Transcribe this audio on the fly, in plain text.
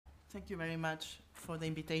Thank you very much for the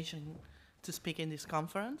invitation to speak in this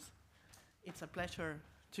conference. It's a pleasure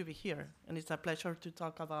to be here, and it's a pleasure to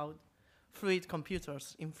talk about fluid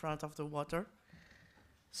computers in front of the water.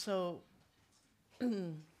 So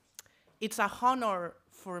it's a honor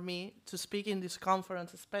for me to speak in this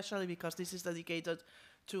conference, especially because this is dedicated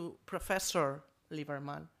to Professor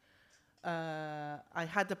Lieberman. I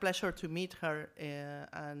had the pleasure to meet her,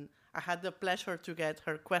 and I had the pleasure to get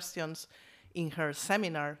her questions in her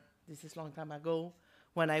seminar. This is a long time ago,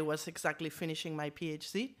 when I was exactly finishing my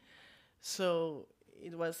PhD. So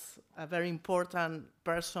it was a very important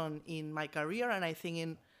person in my career, and I think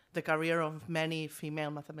in the career of many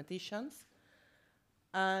female mathematicians.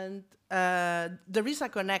 And there is a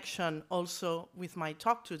connection also with my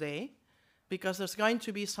talk today, because there's going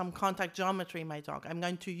to be some contact geometry in my talk. I'm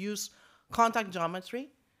going to use contact geometry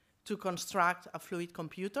to construct a fluid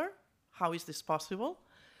computer. How is this possible?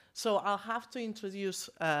 So I'll have to introduce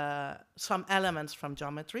some elements from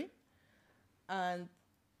geometry. And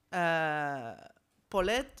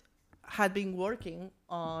Paulette had been working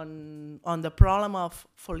on the problem of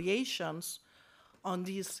foliations on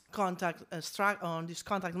these contact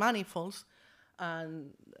manifolds,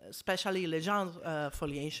 and especially Legendre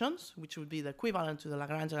foliations, which would be the equivalent to the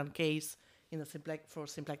Lagrangian case in the for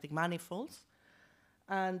symplectic manifolds.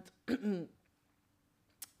 And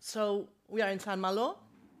so we are in Saint-Malo,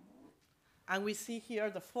 and we see here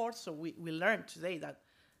the force. So we learned today that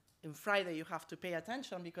in Friday you have to pay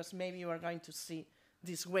attention, because maybe you are going to see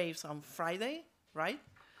these waves on Friday, right?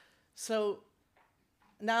 So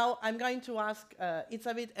now I'm going to ask, it's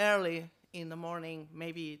a bit early in the morning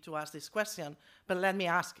maybe to ask this question, but let me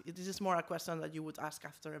ask, this is more a question that you would ask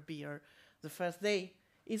after a beer the first day,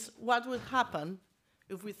 is what would happen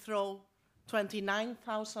if we throw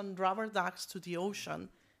 29,000 rubber ducks to the ocean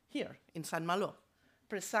here in Saint-Malo,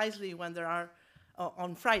 precisely when there are,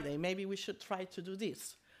 on Friday? Maybe we should try to do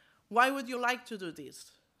this. Why would you like to do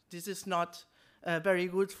this? This is not very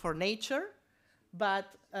good for nature, but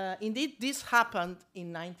indeed this happened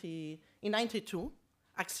in 92,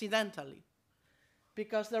 accidentally,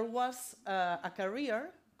 because there was a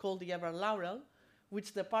carrier called the Ever Laurel,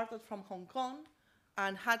 which departed from Hong Kong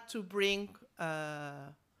and had to bring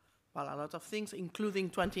well, a lot of things, including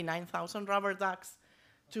 29,000 rubber ducks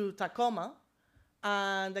to Tacoma,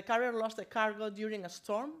 and the carrier lost the cargo during a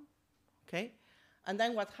storm, okay? And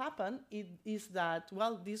then what happened is that,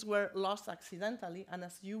 well, these were lost accidentally, and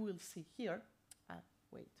as you will see here,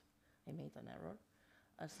 wait, I made an error.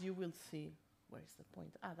 As you will see, where is the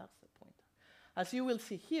pointer? That's the pointer. As you will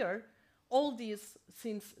see here, all these,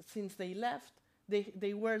 since they left,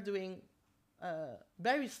 they were doing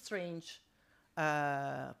very strange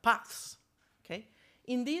paths, okay?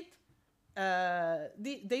 Indeed,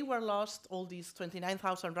 they were lost, all these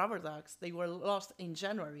 29,000 rubber ducks, they were lost in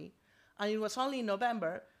January, and it was only in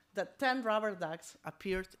November that 10 rubber ducks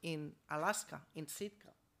appeared in Alaska, in Sitka.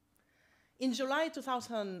 In July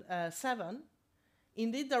 2007,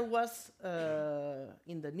 indeed there was,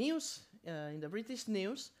 in the news, in the British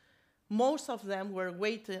news, most of them were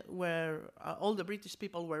waiting, all the British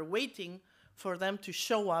people were waiting for them to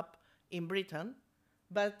show up in Britain,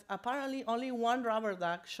 but apparently only one rubber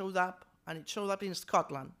duck showed up, and it showed up in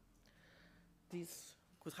Scotland. This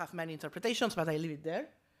could have many interpretations, but I leave it there.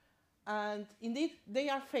 And indeed, they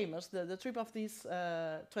are famous. The trip of these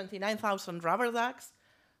 29,000 rubber ducks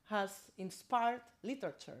has inspired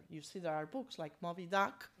literature. You see, there are books like Moby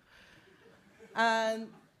Dick, and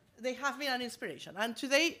they have been an inspiration. And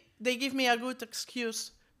today, they give me a good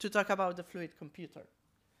excuse to talk about the fluid computer.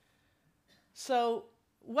 So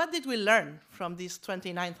what did we learn from these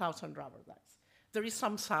 29,000 rubber ducks? There is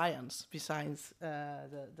some science besides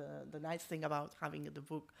the nice thing about having the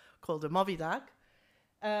book called the Moby Dick.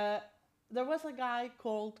 There was a guy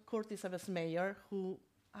called Curtis Evans-Meyer who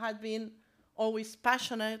had been always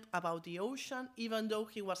passionate about the ocean, even though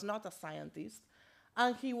he was not a scientist.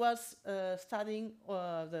 And he was studying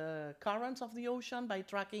the currents of the ocean by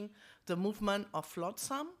tracking the movement of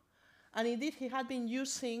flotsam. And indeed, he had been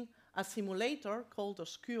using a simulator called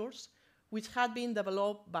Oscures, which had been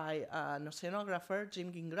developed by an oceanographer,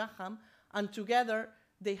 Jim Graham, and together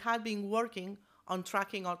they had been working on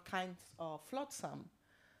tracking all kinds of flotsam.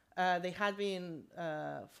 They had been,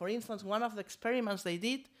 for instance, one of the experiments they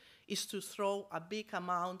did is to throw a big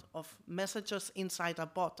amount of messages inside a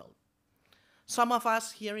bottle. Some of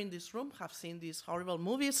us here in this room have seen these horrible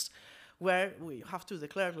movies where we have to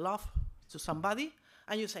declare love to somebody,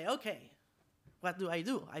 and you say, okay, what do?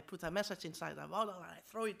 I put a message inside a bottle and I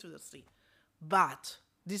throw it to the sea. But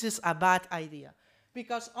this is a bad idea,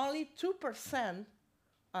 because only 2%,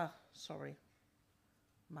 sorry,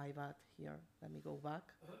 my bad here, let me go back.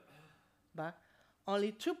 back,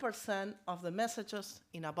 only 2% of the messages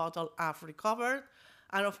in a bottle are recovered,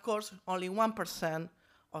 and of course, only 1%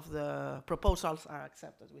 of the proposals are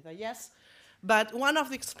accepted with a yes. But one of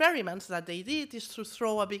the experiments that they did is to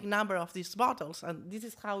throw a big number of these bottles, and this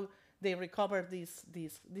is how they recovered these.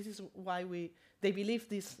 This is why they believe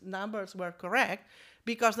these numbers were correct,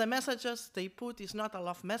 because the messages they put is not a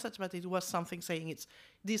love message, but it was something saying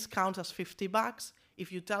this counts as $50.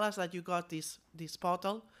 If you tell us that you got this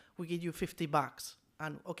bottle, we give you $50.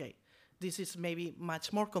 And okay, this is maybe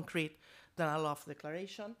much more concrete than a love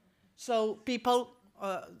declaration. So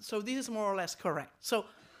so this is more or less correct. So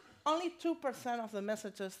only 2% of the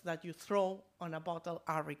messages that you throw on a bottle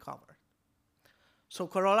are recovered. So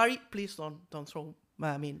corollary, please don't throw,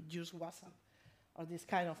 use WhatsApp or this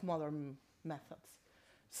kind of modern methods.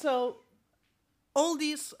 So all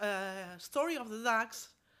this story of the ducks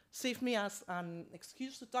served me as an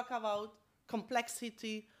excuse to talk about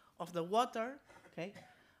complexity of the water, okay,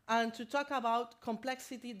 and to talk about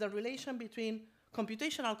complexity, the relation between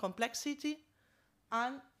computational complexity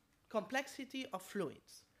and complexity of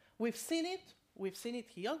fluids. We've seen it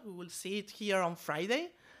here, we will see it here on Friday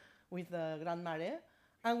with the Grand Marée,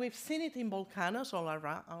 and we've seen it in volcanoes all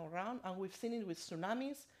around, and we've seen it with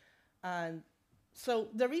tsunamis, and so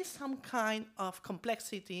there is some kind of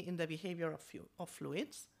complexity in the behavior of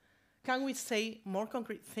fluids. Can we say more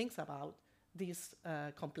concrete things about this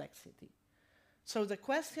complexity? So the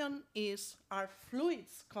question is, are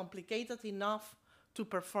fluids complicated enough to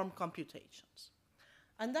perform computations?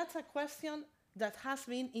 And that's a question that has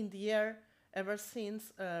been in the air ever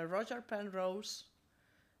since Roger Penrose.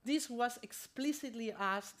 This was explicitly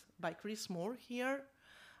asked by Chris Moore here,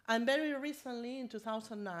 and very recently, in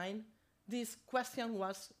 2009, this question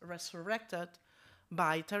was resurrected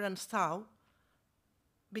by Terence Tao,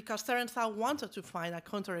 because Terence Tao wanted to find a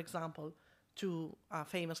counterexample to a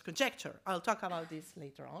famous conjecture. I'll talk about this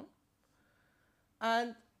later on.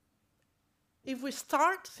 And if we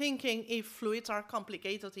start thinking if fluids are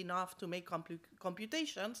complicated enough to make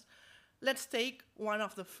computations, let's take one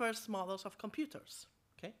of the first models of computers.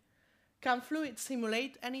 Okay? Can fluids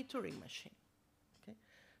simulate any Turing machine? Okay?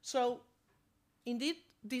 So indeed,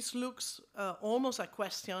 this looks almost a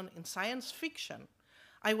question in science fiction.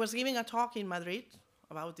 I was giving a talk in Madrid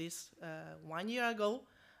about this 1 year ago,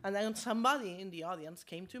 and then somebody in the audience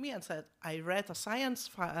came to me and said, I read a science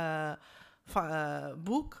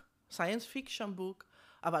fiction book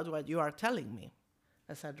about what you are telling me.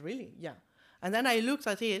 I said, really? Yeah. And then I looked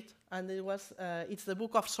at it, and it's the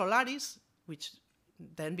book of Solaris, which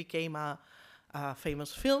then became a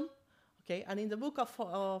famous film. Okay? And in the book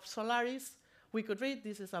of Solaris, we could read,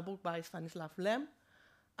 this is a book by Stanislav Lem,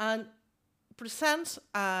 and presents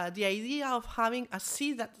the idea of having a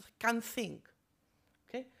sea that can think.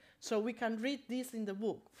 Okay? So we can read this in the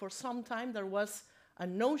book. For some time, there was a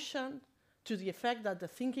notion to the effect that the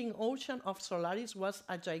thinking ocean of Solaris was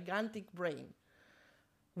a gigantic brain,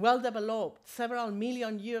 well developed, several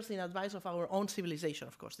million years in advance of our own civilization.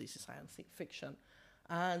 Of course, this is science fiction.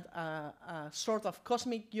 And a sort of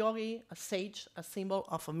cosmic yogi, a sage, a symbol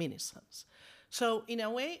of omniscience. So in a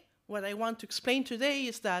way, what I want to explain today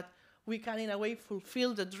is that we can, in a way,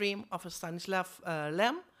 fulfill the dream of Stanislav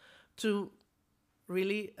Lem to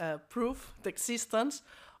really prove the existence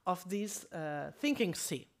of this thinking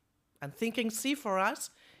sea. And thinking sea for us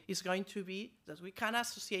is going to be that we can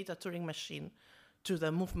associate a Turing machine to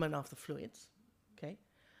the movement of the fluids. Okay?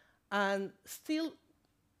 And still,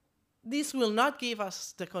 this will not give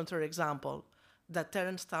us the counterexample that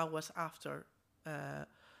Terence Tao was after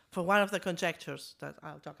for one of the conjectures that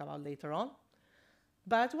I'll talk about later on.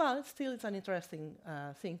 But, well, still it's an interesting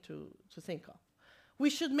thing to think of. We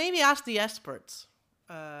should maybe ask the experts,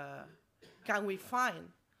 can we find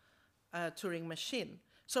a Turing machine?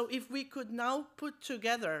 So if we could now put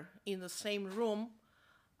together in the same room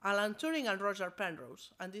Alan Turing and Roger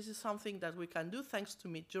Penrose, and this is something that we can do thanks to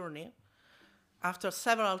Midjourney. After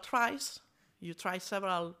several tries, you try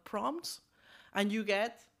several prompts, and you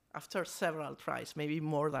get, after several tries, maybe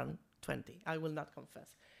more than 20, I will not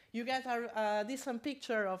confess, you get a decent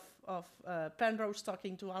picture of Penrose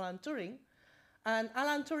talking to Alan Turing. And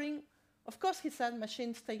Alan Turing, of course, he said,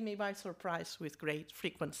 machines take me by surprise with great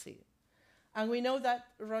frequency. And we know that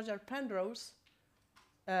Roger Penrose,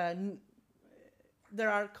 there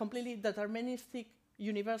are completely deterministic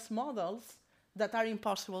universe models that are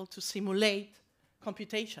impossible to simulate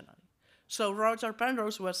computationally. So Roger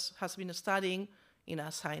Penrose has been studying in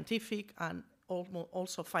a scientific and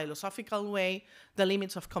also philosophical way the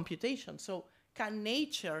limits of computation. So can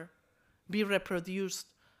nature be reproduced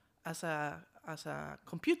as a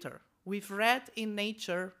computer? We've read in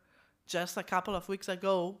Nature just a couple of weeks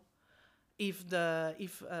ago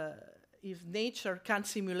if nature can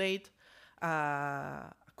simulate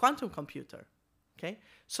a quantum computer. Okay,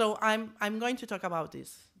 so I'm going to talk about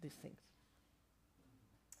these things.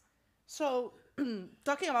 So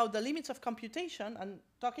talking about the limits of computation and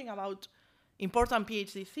talking about important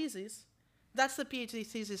PhD thesis, that's the PhD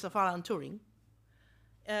thesis of Alan Turing.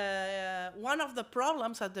 One of the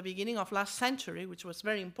problems at the beginning of last century, which was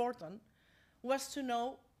very important, was to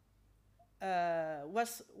know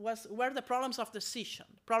were the problems of decision.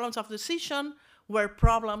 Problems of decision were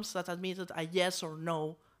problems that admitted a yes or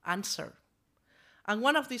no answer. And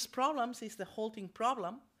one of these problems is the halting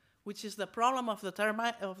problem, which is the problem of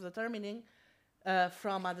determining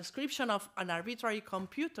from a description of an arbitrary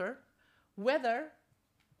computer whether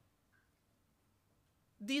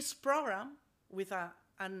this program with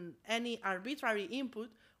any arbitrary input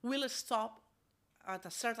will stop at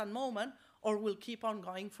a certain moment or will keep on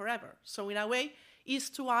going forever. So in a way, is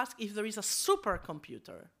to ask if there is a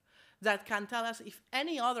supercomputer that can tell us if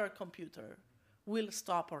any other computer will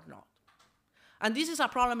stop or not. And this is a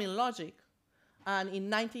problem in logic. And in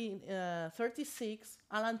 1936,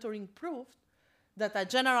 Alan Turing proved that a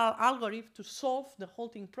general algorithm to solve the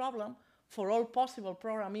halting problem for all possible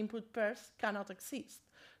program input pairs cannot exist.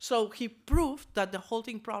 So he proved that the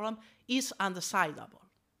halting problem is undecidable.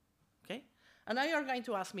 Okay? And now you're going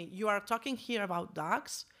to ask me, you are talking here about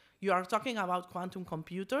DAGs, you are talking about quantum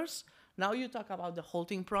computers, now you talk about the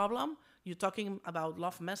halting problem, you're talking about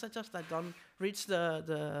love messages that don't reach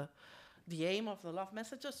the aim of the love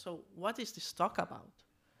messages, so what is this talk about?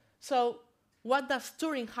 So what does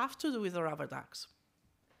Turing have to do with the rubber ducks?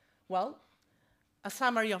 Well, a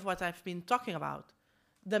summary of what I've been talking about.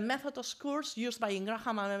 The method of scores used by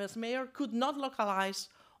Ingraham and Mayer could not localize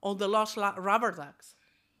all the lost rubber ducks.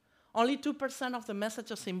 Only 2% of the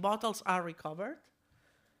messages in bottles are recovered.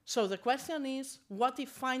 So the question is, what if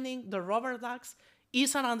finding the rubber ducks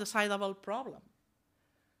is an undecidable problem?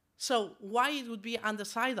 So why it would be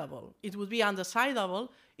undecidable? It would be undecidable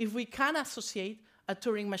if we can associate a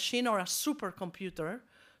Turing machine or a supercomputer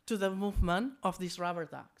to the movement of these rubber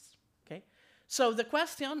ducks. Okay? So the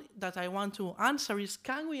question that I want to answer is,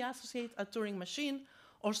 can we associate a Turing machine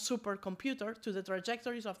or supercomputer to the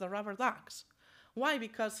trajectories of the rubber ducks? Why?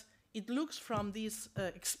 Because it looks from this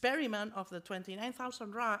experiment of the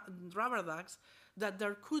 29,000 rubber ducks that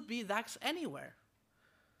there could be ducks anywhere.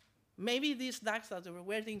 Maybe these ducks that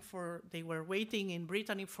they were waiting in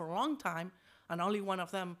Brittany for a long time, and only one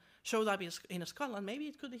of them showed up in Scotland. Maybe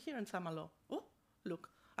it could be here in Saint-Malo. Oh, look,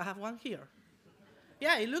 I have one here.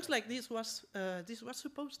 Yeah, it looks like this was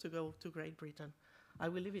supposed to go to Great Britain. I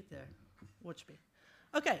will leave it there. Watch me.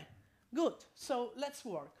 Okay, good. So let's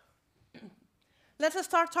work. Let's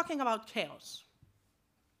start talking about chaos.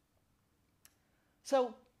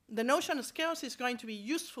 So the notion of chaos is going to be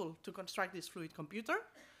useful to construct this fluid computer.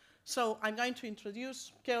 So I'm going to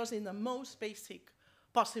introduce chaos in the most basic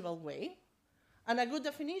possible way. And a good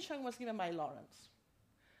definition was given by Lawrence.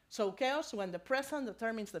 So chaos when the present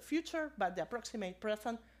determines the future, but the approximate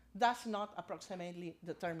present does not approximately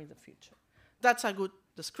determine the future. That's a good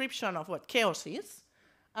description of what chaos is.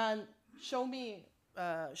 And show me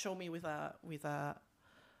with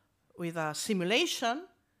a simulation.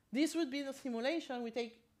 This would be the simulation. We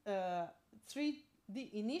take the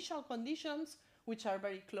initial conditions, which are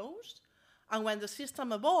very close. And when the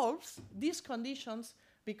system evolves, these conditions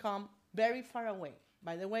become very far away.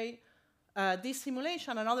 By the way, this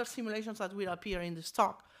simulation and other simulations that will appear in this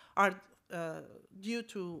talk are due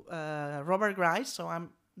to Robert Grice, so I'm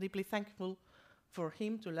deeply thankful for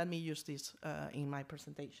him to let me use this in my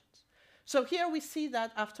presentations. So here we see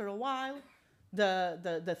that after a while,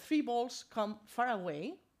 the three balls come far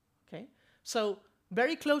away. Okay? So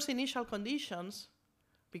very close initial conditions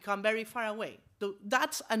become very far away. So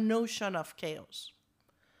that's a notion of chaos.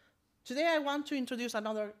 Today I want to introduce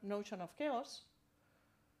another notion of chaos.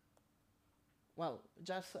 Well,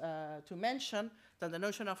 just to mention that the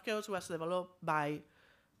notion of chaos was developed by,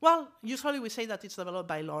 well, usually we say that it's developed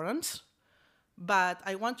by Lawrence, but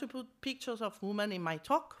I want to put pictures of women in my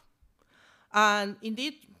talk. And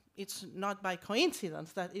indeed, it's not by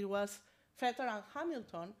coincidence that it was Fetter and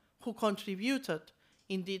Hamilton who contributed,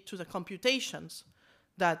 indeed, to the computations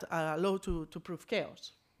that allow to prove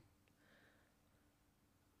chaos.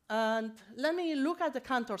 And let me look at the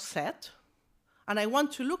Cantor set. And I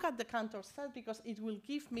want to look at the Cantor set because it will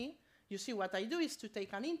give me, you see what I do is to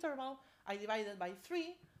take an interval, I divide it by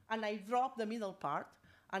 3, and I drop the middle part,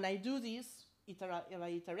 and I do this by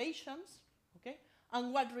iterations, okay?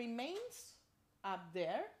 And what remains up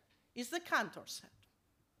there is the Cantor set,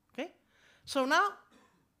 okay? So now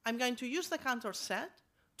I'm going to use the Cantor set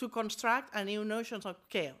to construct a new notion of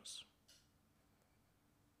chaos.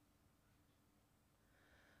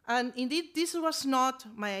 And indeed, this was not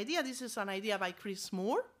my idea. This is an idea by Chris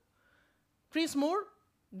Moore. Chris Moore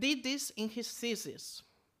did this in his thesis,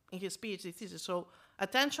 in his PhD thesis. So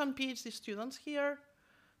attention, PhD students here.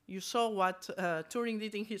 You saw what Turing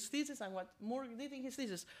did in his thesis and what Moore did in his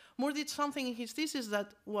thesis. Moore did something in his thesis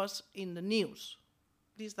that was in the news.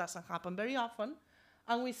 This doesn't happen very often.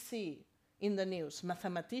 And we see in the news,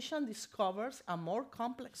 mathematician discovers a more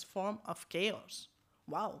complex form of chaos.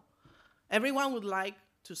 Wow. Everyone would like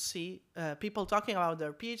to see people talking about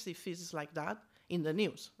their PhD thesis like that in the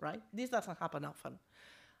news, right? This doesn't happen often.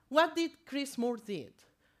 What did Chris Moore did?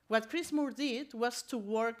 What Chris Moore did was to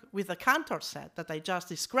work with the Cantor set that I just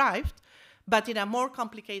described, but in a more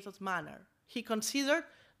complicated manner. He considered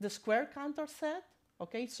the square Cantor set,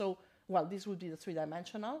 okay? So, well, this would be the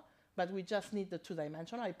three-dimensional, but we just need the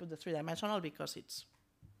two-dimensional. I put the three-dimensional because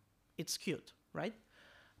it's cute, right?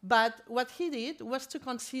 But what he did was to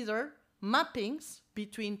consider mappings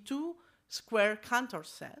between two square Cantor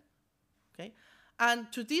sets, okay?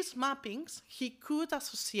 And to these mappings, he could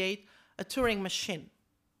associate a Turing machine.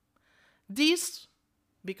 This,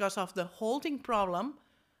 because of the halting problem,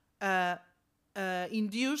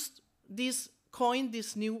 coined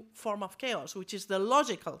this new form of chaos, which is the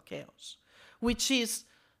logical chaos, which is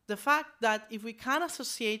the fact that if we can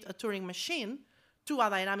associate a Turing machine to a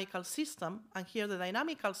dynamical system, and here the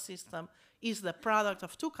dynamical system is the product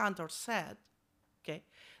of two Cantor sets, okay,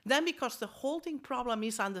 then because the halting problem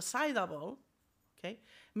is undecidable, okay,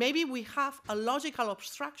 maybe we have a logical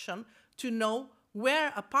abstraction to know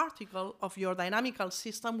where a particle of your dynamical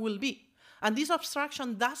system will be. And this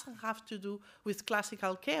abstraction doesn't have to do with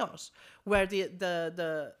classical chaos, where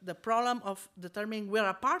the problem of determining where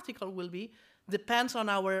a particle will be depends on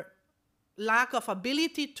our lack of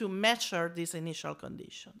ability to measure these initial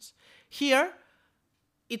conditions. Here,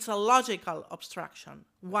 it's a logical abstraction,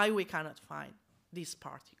 why we cannot find these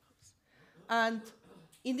particles. And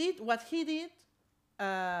indeed, what he did,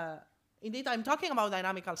 indeed, I'm talking about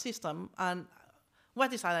dynamical system, and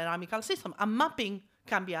what is a dynamical system? A mapping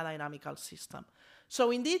can be a dynamical system.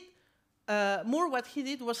 So indeed, Moore, what he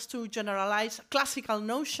did was to generalize a classical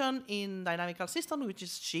notion in dynamical system, which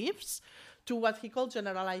is shifts, to what he called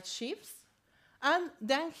generalized shifts. And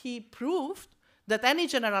then he proved that any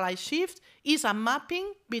generalized shift is a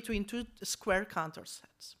mapping between two square Cantor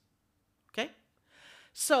sets. Okay?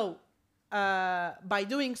 So by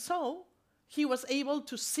doing so, he was able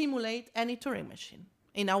to simulate any Turing machine.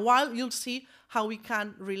 In a while, you'll see how we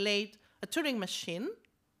can relate a Turing machine,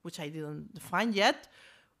 which I didn't define yet,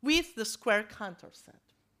 with the square Cantor set.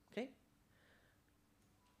 Okay?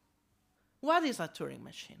 What is a Turing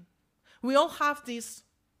machine? We all have this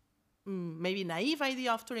maybe naive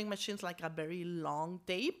idea of Turing machines like a very long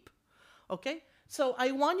tape. Okay? So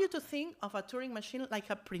I want you to think of a Turing machine like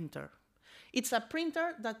a printer. It's a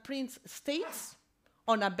printer that prints states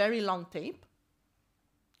on a very long tape.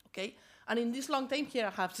 Okay? And in this long tape here,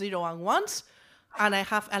 I have 0 and 1s, and I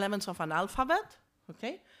have elements of an alphabet,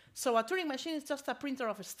 okay? So a Turing machine is just a printer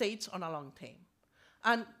of states on a long tape.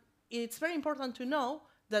 And it's very important to know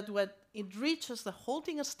that when it reaches the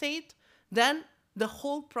halting state, then the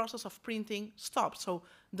whole process of printing stops. So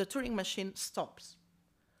the Turing machine stops.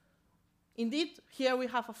 Indeed, here we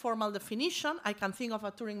have a formal definition. I can think of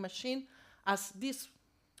a Turing machine as this,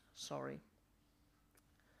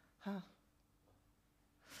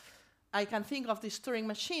 I can think of this Turing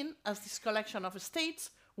machine as this collection of states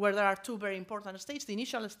where there are two very important states, the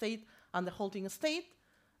initial state and the halting state,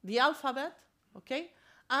 the alphabet, okay?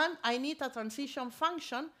 And I need a transition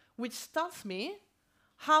function which tells me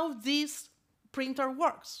how this printer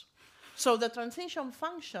works. So the transition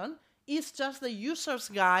function is just the user's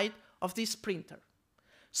guide of this printer.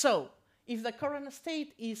 So if the current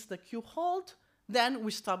state is the Q halt, then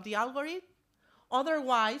we stop the algorithm.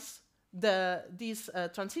 Otherwise, this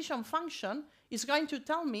transition function is going to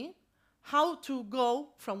tell me how to go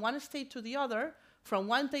from one state to the other, from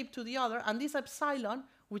one tape to the other, and this epsilon,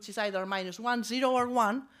 which is either -1, 0, or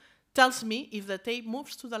 1, tells me if the tape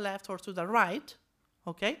moves to the left or to the right,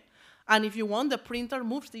 okay? And if you want, the printer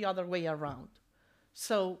moves the other way around.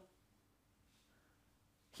 So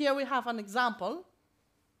here we have an example,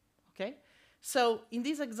 okay? So in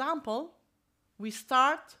this example, we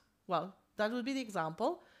start, well, that will be the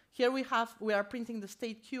example. Here we are printing the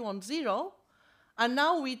state Q on 0, and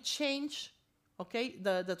now we change, okay,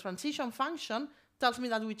 the transition function tells me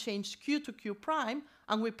that we change Q to Q prime,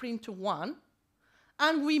 and we print to 1,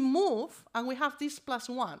 and we move, and we have this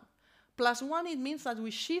 +1. +1, it means that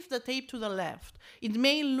we shift the tape to the left. It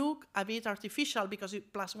may look a bit artificial because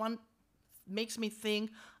 +1 makes me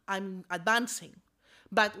think I'm advancing.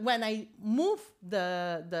 But when I move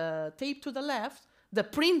the tape to the left, the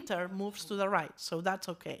printer moves to the right, so that's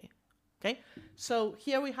okay. Okay, so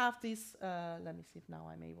here we have this, let me see if now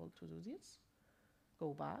I'm able to do this.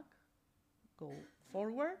 Go back, go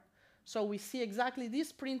forward. So we see exactly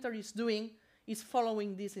this printer is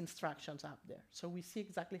following these instructions up there. So we see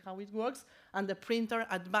exactly how it works, and the printer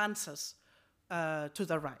advances to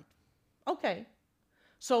the right. Okay,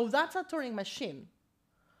 so that's a Turing machine.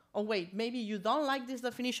 Oh wait, maybe you don't like this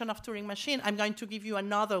definition of Turing machine. I'm going to give you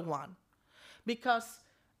another one. Because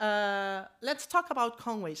let's talk about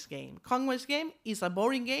Conway's game. Conway's game is a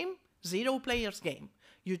boring game, 0 players game.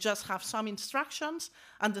 You just have some instructions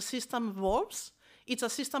and the system evolves. It's a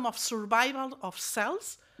system of survival of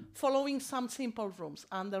cells following some simple rules.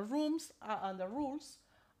 And the rules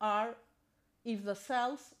are if the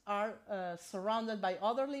cells are surrounded by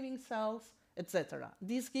other living cells, etc.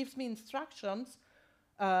 This gives me instructions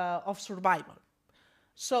of survival.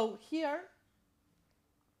 So here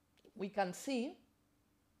we can see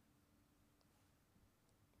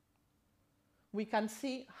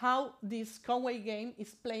how this Conway game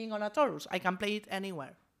is playing on a torus. I can play it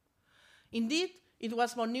anywhere. Indeed, it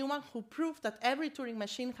was von Neumann who proved that every Turing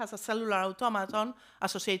machine has a cellular automaton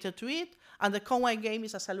associated to it, and the Conway game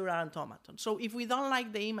is a cellular automaton. So if we don't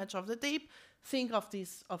like the image of the tape, think of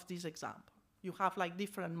this example. You have like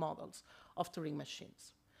different models of Turing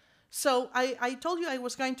machines. So I told you I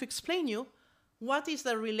was going to explain you what is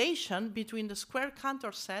the relation between the square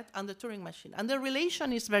Cantor set and the Turing machine. And the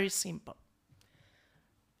relation is very simple.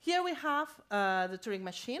 Here we have the Turing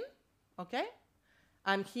machine, okay?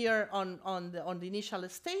 And here on the initial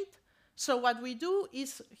state. So what we do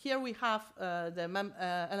is, here we have the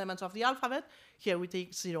elements of the alphabet. Here we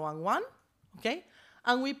take 0 and 1, okay?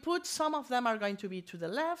 And we put, some of them are going to be to the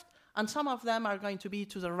left, and some of them are going to be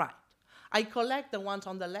to the right. I collect the ones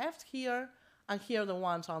on the left here, and here the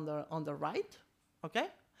ones on the right, okay?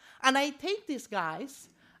 And I take these guys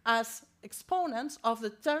as exponents of the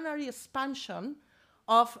ternary expansion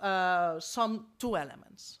of some 2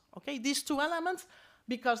 elements, okay? These 2 elements,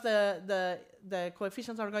 because the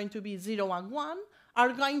coefficients are going to be 0 and 1,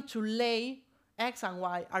 are going to lay x and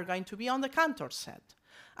y are going to be on the Cantor set.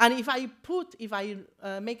 And if I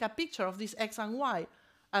make a picture of this x and y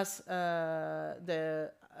as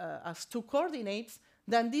 2 coordinates,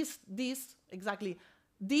 then this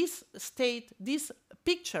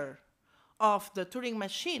picture of the Turing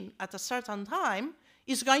machine at a certain time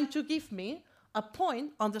is going to give me a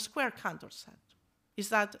point on the square Cantor set. Is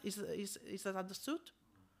that understood?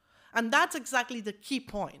 And that's exactly the key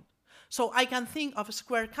point. So I can think of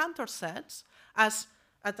square Cantor sets as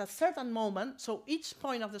at a certain moment, so each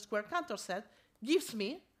point of the square Cantor set gives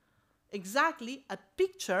me exactly a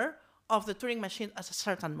picture of the Turing machine at a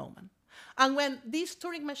certain moment. And when this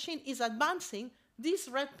Turing machine is advancing, this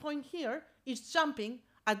red point here is jumping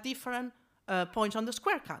at different points on the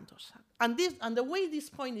square Cantor set. And the way this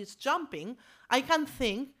point is jumping, I can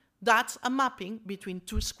think that's a mapping between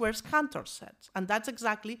 2 squares Cantor sets. And that's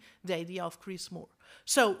exactly the idea of Chris Moore.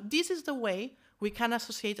 So this is the way we can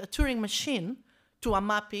associate a Turing machine to a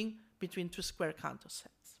mapping between 2 square Cantor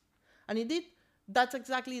sets. And indeed, that's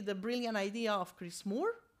exactly the brilliant idea of Chris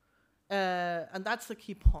Moore. And that's the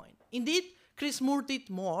key point. Indeed, Chris Moore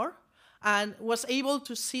did more and was able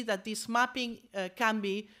to see that this mapping can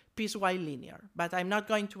be piecewise linear. But I'm not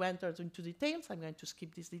going to enter into details. I'm going to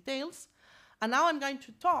skip these details. And now I'm going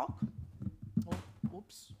to talk,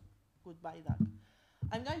 goodbye, Doug.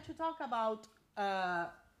 I'm going to talk about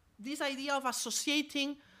this idea of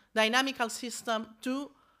associating dynamical system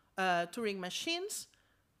to Turing machines.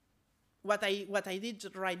 What I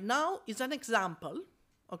did right now is an example,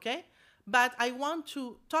 okay? But I want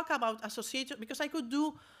to talk about association, because I could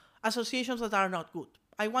do associations that are not good.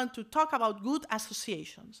 I want to talk about good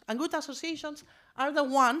associations. And good associations are the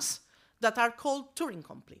ones that are called Turing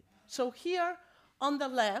complete. So here on the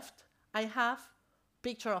left, I have a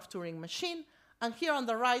picture of Turing machine, and here on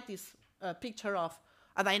the right is a picture of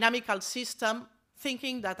a dynamical system,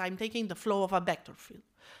 thinking that I'm taking the flow of a vector field.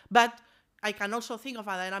 But I can also think of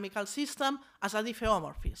a dynamical system as a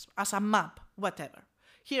diffeomorphism, as a map, whatever.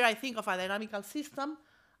 Here I think of a dynamical system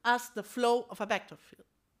as the flow of a vector field,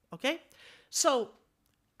 okay? So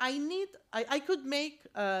I could make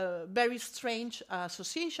very strange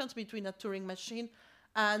associations between a Turing machine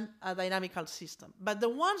and a dynamical system. But the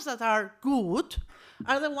ones that are good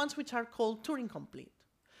are the ones which are called Turing complete,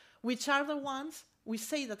 which are the ones we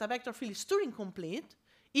say that a vector field is Turing complete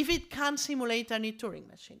if it can simulate any Turing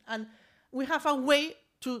machine. And we have a way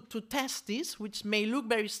to test this, which may look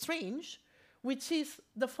very strange, which is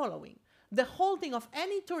the following. The holding of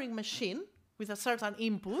any Turing machine with a certain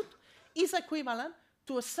input is equivalent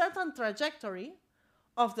to a certain trajectory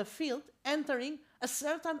of the field entering a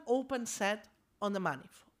certain open set on the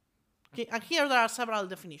manifold. Okay, and here there are several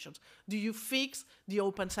definitions. Do you fix the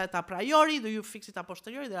open set a priori? Do you fix it a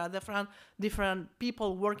posteriori? There are different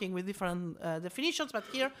people working with different definitions, but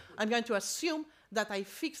here I'm going to assume that I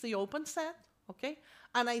fix the open set, okay?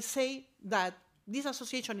 And I say that this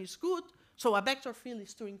association is good, so a vector field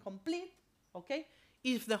is Turing complete, okay?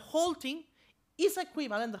 If the halting is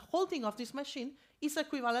equivalent, the halting of this machine is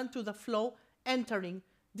equivalent to the flow entering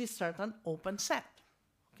this certain open set,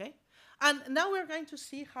 okay? And now we're going to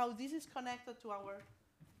see how this is connected to our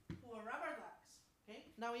poor rubber ducks, okay?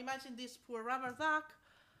 Now imagine this poor rubber duck.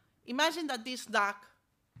 Imagine that this duck,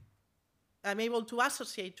 I'm able to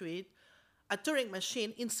associate to it a Turing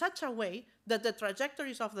machine in such a way that the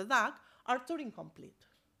trajectories of the duck are Turing complete.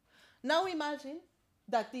 Now imagine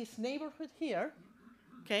that this neighborhood here,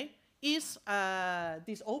 okay, is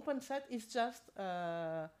this open set is just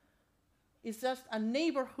a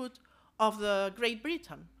neighborhood of the Great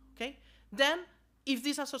Britain, okay? Then, if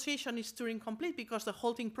this association is Turing complete because the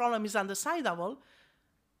halting problem is undecidable,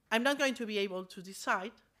 I'm not going to be able to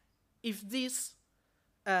decide if this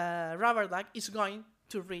rubber duck is going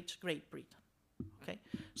to reach Great Britain, okay?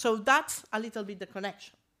 So that's a little bit the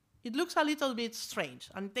connection. It looks a little bit strange,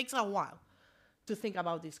 and it takes a while to think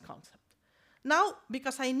about this concept. Now,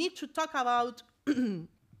 because I need to talk about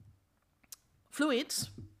fluids,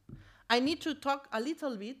 I need to talk a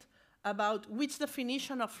little bit about which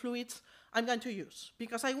definition of fluids I'm going to use.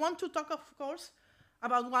 Because I want to talk, of course,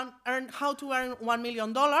 about how to earn $1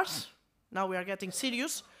 million. Now we are getting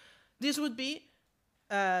serious. This would be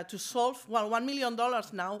to solve, well, $1 million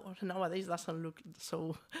nowadays doesn't look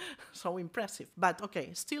so impressive. But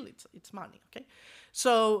OK, still it's money, OK?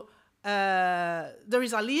 So there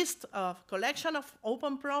is a list of collection of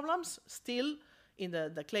open problems still in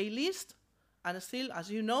the clay list. And still,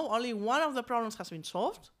 as you know, only one of the problems has been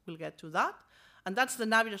solved. We'll get to that. And that's the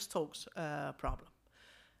Navier-Stokes problem.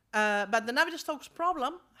 But the Navier-Stokes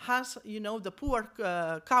problem has, the poor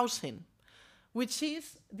cousin, which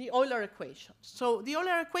is the Euler equations. So the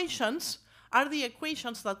Euler equations are the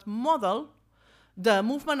equations that model the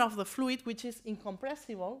movement of the fluid, which is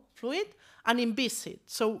incompressible fluid, and inviscid.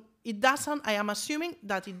 So it doesn't, I am assuming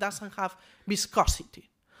that it doesn't have viscosity.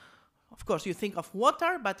 Of course, you think of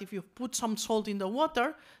water, but if you put some salt in the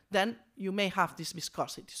water, then you may have this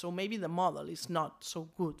viscosity. So maybe the model is not so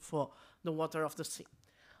good for the water of the sea.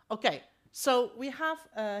 OK, so we have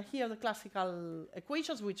here the classical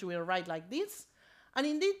equations, which we'll write like this. And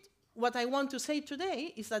indeed, what I want to say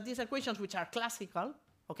today is that these equations, which are classical,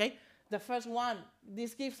 OK, the first one,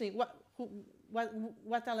 this gives me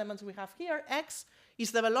what elements we have here. X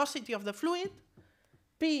is the velocity of the fluid.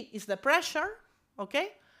 P is the pressure, OK?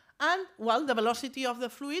 And, well, the velocity of the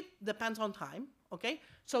fluid depends on time, okay?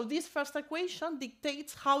 So this first equation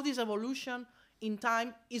dictates how this evolution in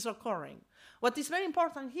time is occurring. What is very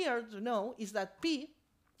important here to know is that P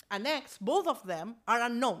and X, both of them, are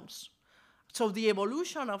unknowns. So the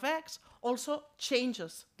evolution of X also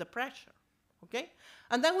changes the pressure, okay?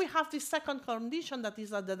 And then we have this second condition, that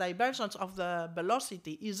is that the divergence of the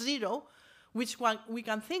velocity is 0, which we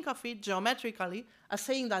can think of it geometrically as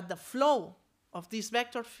saying that the flow of this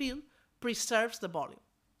vector field preserves the volume.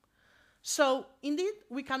 So indeed,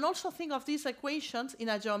 we can also think of these equations in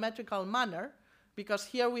a geometrical manner, because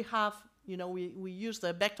here we have, we use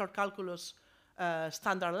the vector calculus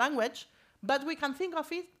standard language, but we can think of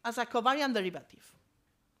it as a covariant derivative.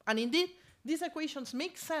 And indeed, these equations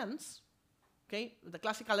make sense, okay? The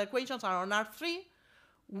classical equations are on R3,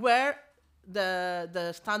 where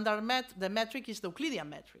the standard the metric is the Euclidean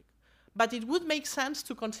metric. But it would make sense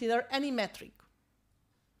to consider any metric.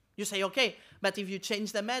 You say, OK, but if you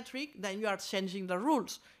change the metric, then you are changing the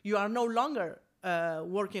rules. You are no longer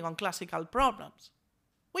working on classical problems.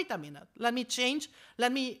 Wait a minute. Let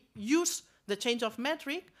me use the change of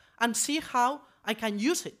metric and see how I can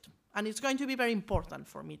use it. And it's going to be very important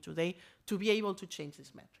for me today to be able to change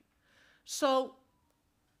this metric. So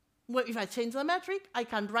if I change the metric, I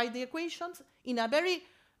can write the equations in a very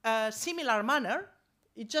similar manner.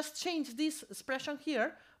 It just changed this expression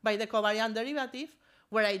here by the covariant derivative,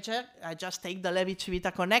 where I just take the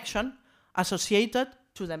Levi-Civita connection associated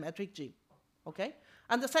to the metric G, okay?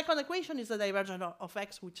 And the second equation is the divergence of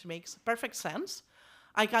X, which makes perfect sense.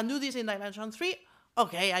 I can do this in dimension 3.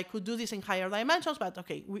 Okay, I could do this in higher dimensions, but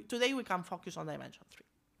okay, today we can focus on dimension 3,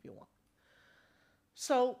 if you want.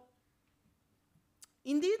 So,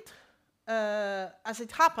 indeed, as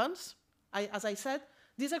it happens, as I said,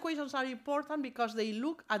 these equations are important because they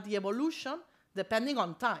look at the evolution depending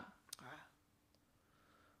on time.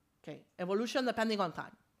 Okay, evolution depending on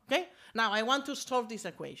time. Okay? Now I want to solve these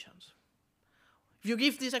equations. If you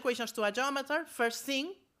give these equations to a geometer, first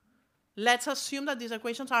thing, let's assume that these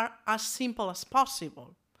equations are as simple as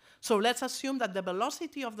possible. So let's assume that the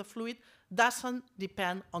velocity of the fluid doesn't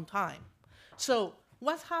depend on time. So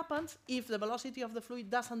what happens if the velocity of the fluid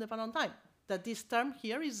doesn't depend on time? That this term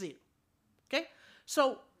here is 0. Okay?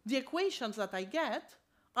 So the equations that I get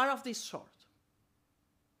are of this sort.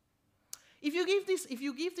 If you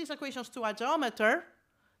give these equations to a geometer,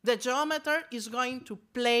 the geometer is going to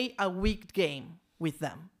play a weak game with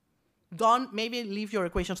them. Don't maybe leave your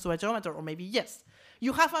equations to a geometer, or maybe yes.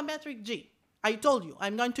 You have a metric G. I told you,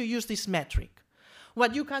 I'm going to use this metric.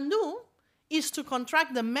 What you can do is to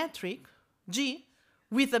contract the metric G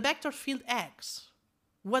with the vector field X.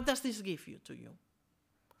 What does this give you to you?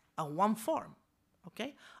 A one form,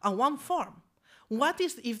 okay? A one form. What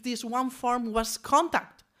is if this one form was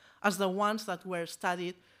contact as the ones that were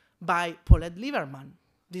studied by Paulette Lieberman?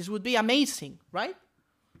 This would be amazing, right?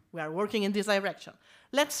 We are working in this direction.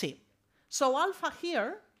 Let's see. So alpha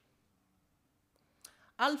here,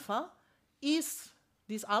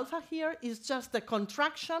 this alpha here is just the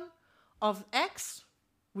contraction of X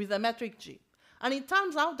with the metric G. And it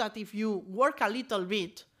turns out that if you work a little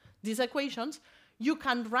bit these equations, you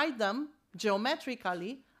can write them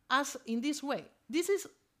geometrically as in this way. This is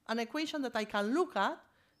an equation that I can look at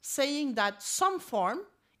saying that some form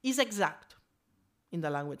is exact in the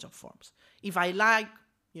language of forms. If I like,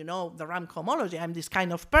 you know, the RAM cohomology, I'm this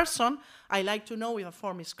kind of person, I like to know if a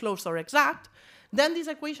form is closed or exact, then these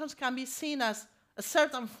equations can be seen as a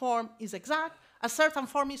certain form is exact, a certain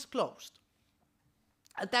form is closed.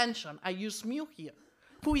 Attention, I use mu here.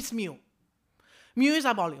 Who is mu? Mu is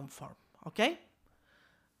a volume form, okay?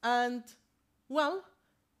 And, well,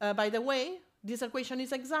 by the way, this equation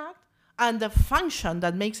is exact, and the function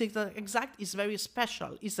that makes it exact is very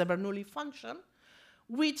special. It's the Bernoulli function,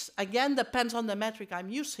 which, again, depends on the metric I'm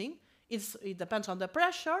using. It depends on the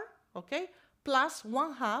pressure, okay, plus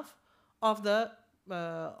 1/2 of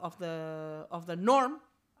the norm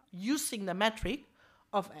using the metric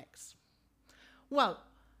of X. Well,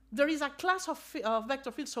 there is a class of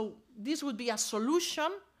vector fields, so this would be a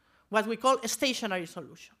solution, what we call a stationary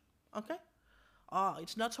solution, okay? Oh,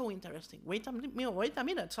 it's not so interesting. Wait a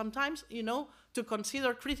minute. Sometimes, you know, to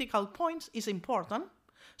consider critical points is important.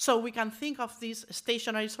 So we can think of this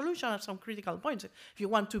stationary solution as some critical points. If you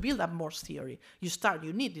want to build up Morse theory,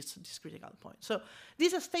 you need this critical point. So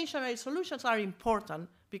these stationary solutions are important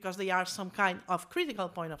because they are some kind of critical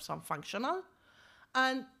point of some functional.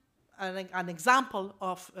 And an example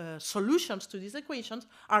of solutions to these equations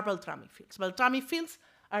are Beltrami fields. Beltrami fields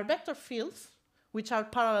are vector fields which are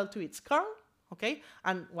parallel to its curl, okay?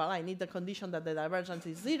 And, well, I need the condition that the divergence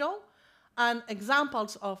is 0. And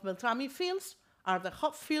examples of Beltrami fields are the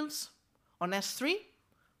Hopf fields on S3,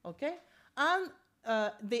 okay? And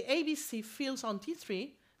the ABC fields on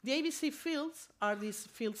T3. The ABC fields are these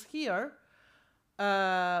fields here,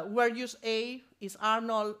 where use A is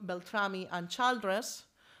Arnold, Beltrami, and Childress.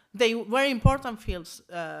 They were important fields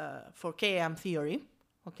for KAM theory,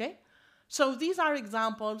 okay? So these are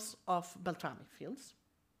examples of Beltrami fields,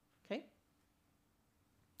 okay?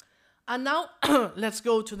 And now let's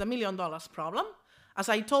go to the $1 million problem. As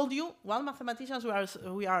I told you, well, mathematicians,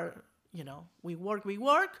 we are, you know, we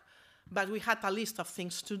work, but we had a list of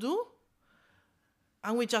things to do,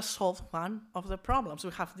 and we just solved one of the problems.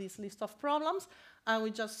 We have this list of problems, and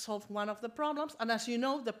we just solved one of the problems. And as you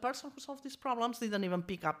know, the person who solved these problems didn't even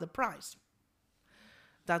pick up the prize.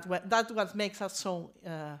 That's what makes us so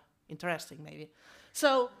interesting, maybe.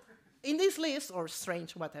 So in this list, or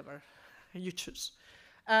strange, whatever you choose,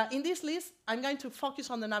 in this list, I'm going to focus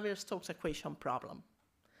on the Navier-Stokes equation problem.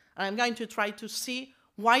 And I'm going to try to see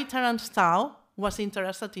why Terence Tao was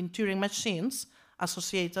interested in Turing machines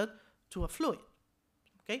associated to a fluid,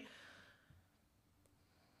 okay?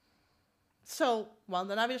 So, well,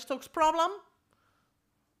 the Navier-Stokes problem,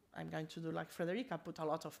 I'm going to do like Frederica, put a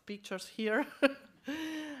lot of pictures here.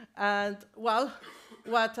 And, well,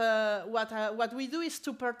 what we do is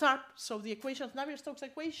to perturb, so the equations, Navier-Stokes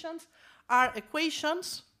equations, are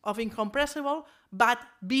equations of incompressible but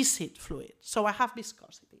viscid fluid. So I have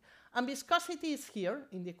viscosity. And viscosity is here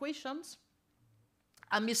in the equations.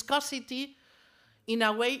 And viscosity, in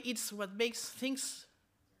a way, it's what makes things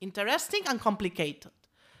interesting and complicated.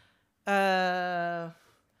 I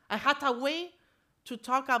had a way to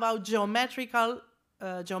talk about geometrically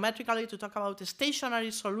to talk about the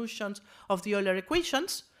stationary solutions of the Euler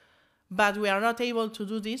equations, but we are not able to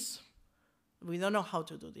do this. We don't know how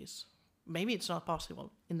to do this. Maybe it's not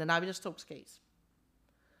possible in the Navier-Stokes case.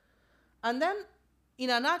 And then,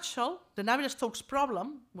 in a nutshell, the Navier-Stokes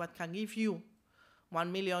problem, what can give you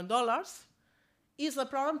 $1 million, is the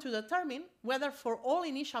problem to determine whether for all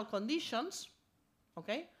initial conditions,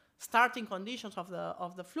 okay, starting conditions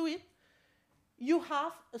of the fluid, you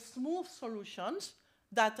have smooth solutions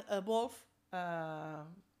that evolve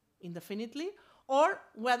indefinitely, or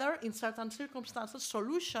whether in certain circumstances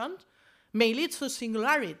solutions may lead to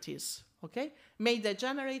singularities, okay, may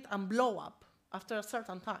degenerate and blow up after a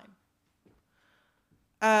certain time.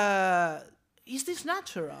 Is this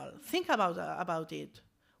natural? Think about it.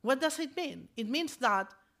 What does it mean? It means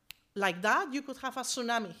that, like that, you could have a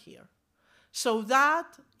tsunami here. So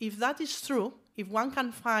that, if that is true, if one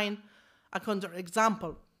can find a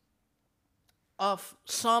counterexample of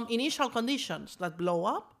some initial conditions that blow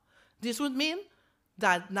up, this would mean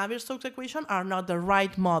that Navier-Stokes equations are not the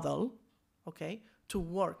right model, okay, to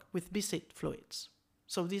work with viscid fluids.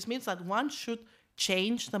 So this means that one should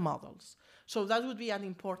change the models. So that would be an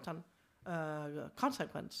important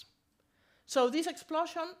consequence. So this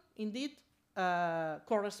explosion indeed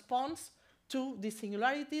corresponds to the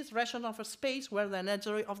singularities, region of a space where the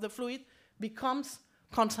energy of the fluid becomes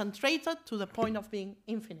concentrated to the point of being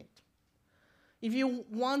infinite. If you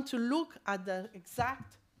want to look at the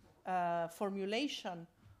exact formulation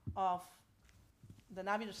of the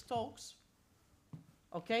Navier-Stokes,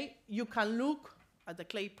 okay, you can look at the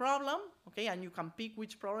clay problem, okay, and you can pick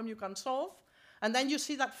which problem you can solve. And then you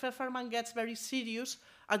see that Pfefferman gets very serious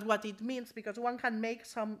at what it means, because one can make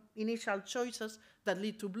some initial choices that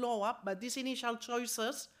lead to blow up, but these initial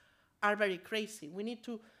choices are very crazy. We need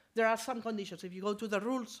to, there are some conditions. If you go to the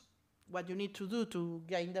rules, what you need to do to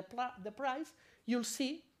gain the prize, you'll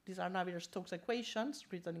see, these are Navier-Stokes equations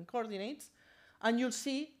written in coordinates, and you'll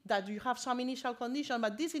see that you have some initial condition,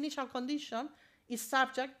 but this initial condition is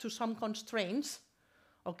subject to some constraints,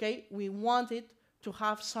 okay? We want it to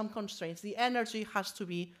have some constraints. The energy has to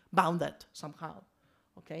be bounded somehow,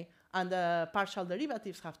 okay? And the partial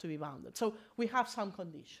derivatives have to be bounded. So we have some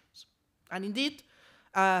conditions. And indeed,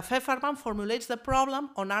 Pfefferman formulates the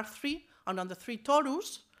problem on R3 and on the 3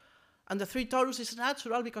 torus. And the 3 torus is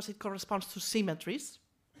natural because it corresponds to symmetries,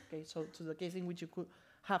 okay? So to the case in which you could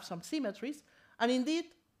have some symmetries. And indeed,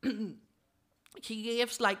 he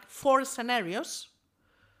gives like 4 scenarios.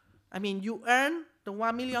 I mean, you earn the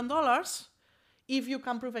 $1 million if you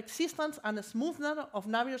can prove existence and a smoothness of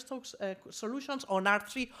Navier-Stokes solutions on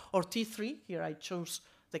R3 or T3, here I chose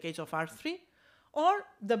the case of R3, or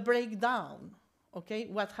the breakdown, okay?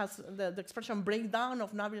 What has the expression breakdown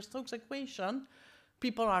of Navier-Stokes equation,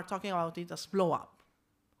 people are talking about it as blow up,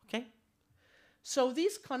 okay? So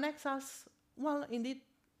this connects us, well, indeed,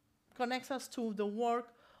 connects us to the work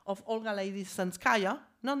of Olga Leidisenskaya.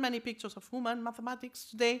 Not many pictures of human mathematics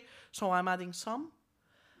today, so I'm adding some.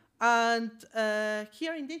 And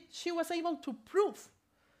here, indeed, she was able to prove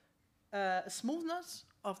smoothness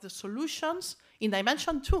of the solutions in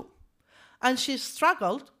dimension 2. And she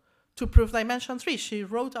struggled to prove dimension 3. She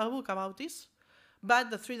wrote a book about this,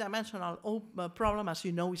 but the 3-dimensional problem, as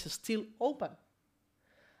you know, is still open.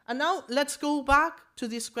 And now let's go back to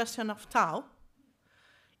this question of tau.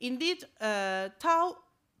 Indeed, tau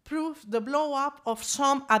proved the blow-up of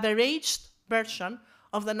some averaged version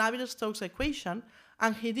of the Navier-Stokes equation,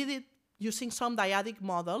 and he did it using some dyadic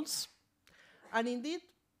models. And indeed,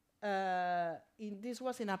 this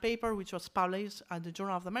was in a paper which was published at the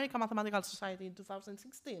Journal of the American Mathematical Society in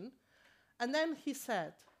 2016. And then he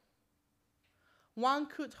said, one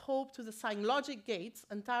could hope to design logic gates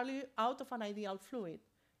entirely out of an ideal fluid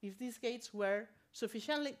if these gates were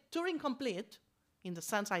sufficiently Turing complete, in the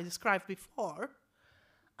sense I described before,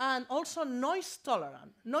 and also noise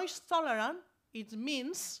tolerant. Noise tolerant, it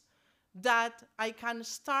means that I can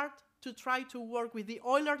start to try to work with the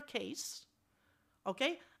Euler case,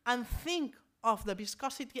 okay, and think of the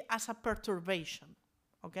viscosity as a perturbation,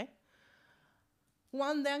 okay?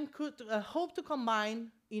 One then could hope to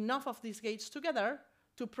combine enough of these gates together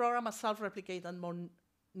to program a self-replicating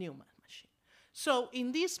Neumann machine. So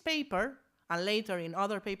in this paper, and later in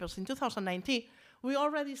other papers in 2019, we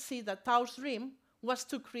already see that Tau's dream was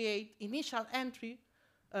to create initial entry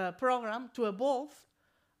program to evolve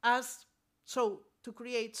as, so to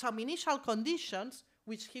create some initial conditions,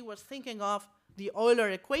 which he was thinking of the Euler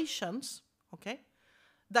equations, okay,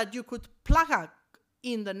 that you could plug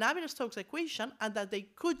in the Navier-Stokes equation and that they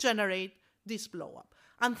could generate this blow-up.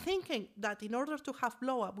 And thinking that in order to have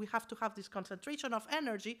blow-up, we have to have this concentration of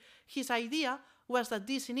energy, his idea was that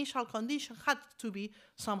this initial condition had to be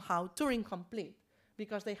somehow Turing complete,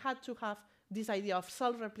 because they had to have this idea of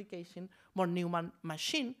self-replication von Neumann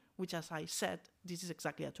machine, which, as I said, this is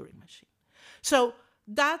exactly a Turing machine. So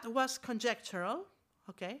that was conjectural,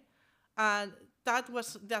 okay? And that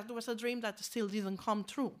was a dream that still didn't come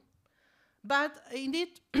true. But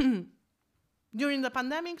indeed, during the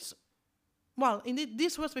pandemics, well, indeed,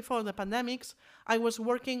 this was before the pandemics. I was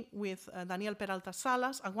working with Daniel Peralta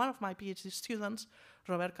Salas and one of my PhD students,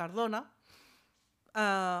 Robert Cardona,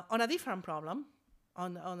 on a different problem,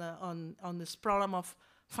 on this problem of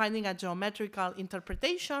finding a geometrical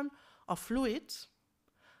interpretation of fluids.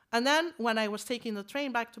 And then when I was taking the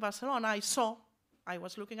train back to Barcelona, I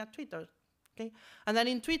was looking at Twitter, okay? And then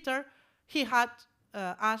in Twitter, he had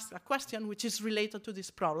asked a question which is related to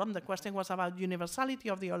this problem. The question was about universality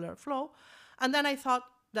of the Euler flow. And then I thought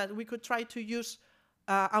that we could try to use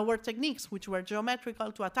our techniques, which were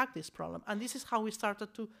geometrical, to attack this problem. And this is how we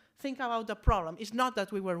started to think about the problem. It's not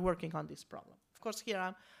that we were working on this problem. Of course, here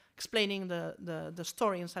I'm explaining the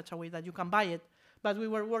story in such a way that you can buy it, but we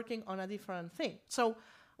were working on a different thing. So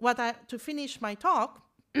to finish my talk,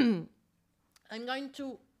 I'm going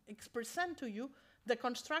to present to you the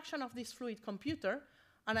construction of this fluid computer,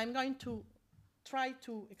 and I'm going to try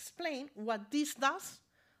to explain what this does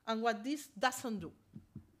and what this doesn't do.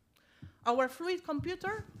 Our fluid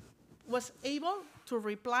computer was able to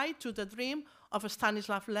reply to the dream of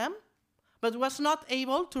Stanislav Lem, but was not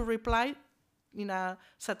able to reply in a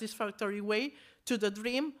satisfactory way to the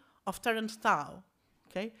dream of Terence Tao.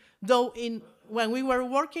 Okay? Though when we were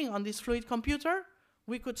working on this fluid computer,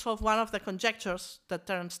 we could solve one of the conjectures that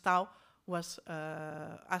Terence Tao was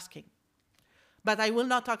asking. But I will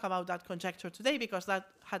not talk about that conjecture today because that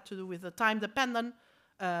had to do with the time-dependent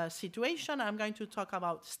situation. I'm going to talk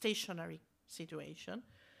about stationary situation.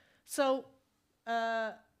 So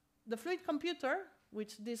the fluid computer,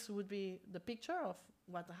 which this would be the picture of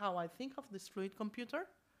how I think of this fluid computer,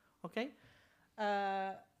 okay?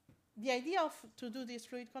 The idea to do this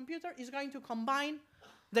fluid computer is going to combine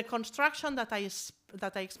the construction that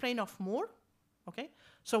I explained of Moore, okay?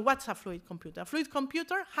 So what's a fluid computer? A fluid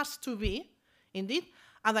computer has to be, indeed,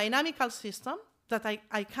 a dynamical system that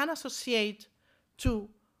I can associate to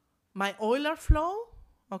my Euler flow,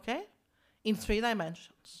 okay, in 3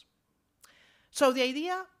 dimensions. So the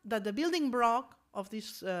idea that the building block of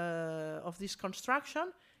this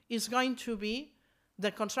construction is going to be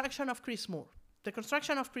the construction of Chris Moore. The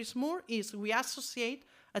construction of Chris Moore is we associate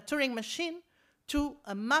a Turing machine to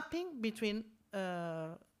a mapping between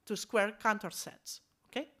two square counter sets,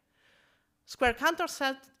 okay? Square counter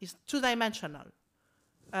set is 2-dimensional.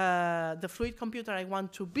 The fluid computer I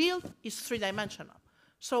want to build is 3-dimensional.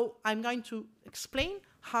 So I'm going to explain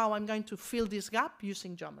how I'm going to fill this gap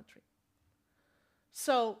using geometry.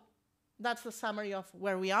 So that's the summary of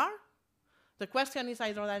where we are. The question is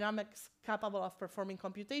hydrodynamics capable of performing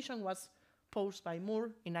computation was posed by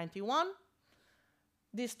Moore in 91.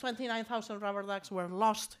 These 29,000 rubber ducks were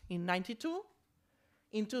lost in 92.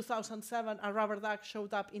 In 2007, a rubber duck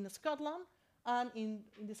showed up in Scotland. And in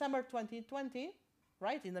December 2020,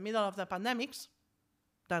 right, in the middle of the pandemics,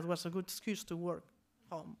 that was a good excuse to work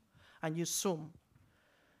home and use Zoom.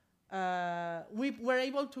 We were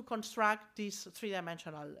able to construct this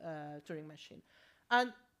 3-dimensional Turing machine.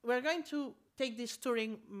 And we're going to take this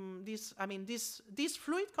Turing, this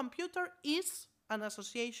fluid computer is an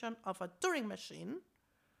association of a Turing machine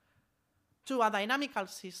to a dynamical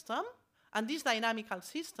system, and this dynamical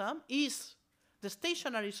system is the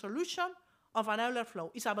stationary solution of an Euler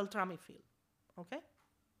flow. It's a Beltrami field, okay?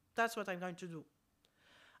 That's what I'm going to do.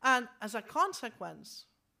 And as a consequence,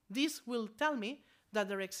 this will tell me that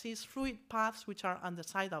there exist fluid paths which are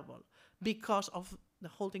undecidable because of the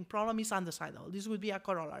halting problem is undecidable. This would be a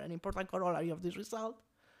corollary, an important corollary of this result,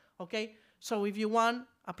 okay? So if you want,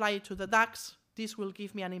 apply it to the ducks, this will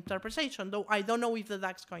give me an interpretation, though I don't know if the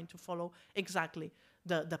duck's going to follow exactly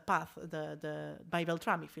the path, my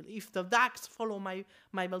Beltrami field. If the ducks follow my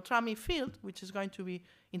Beltrami field, which is going to be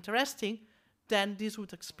interesting, then this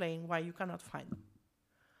would explain why you cannot find them.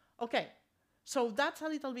 Okay, so that's a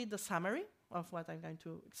little bit the summary of what I'm going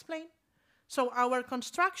to explain. So our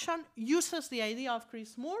construction uses the idea of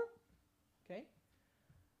Chris Moore, okay?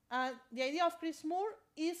 The idea of Chris Moore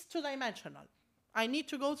is 2-dimensional. I need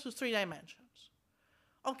to go to 3 dimensions.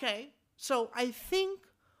 Okay, so I think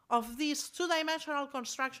of this 2-dimensional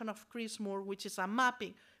construction of Chris Moore, which is a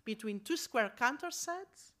mapping between 2 square counter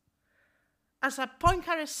sets, as a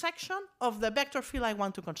Poincare section of the vector field I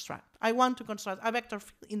want to construct. I want to construct a vector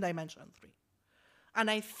field in dimension 3.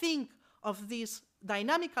 And I think of this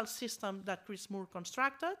dynamical system that Chris Moore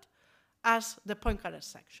constructed as the Poincare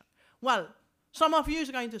section. Well, some of you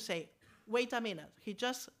is going to say, wait a minute, he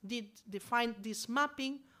just did define this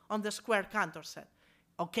mapping on the square counter set.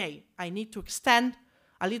 Okay, I need to extend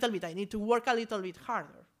a little bit, I need to work a little bit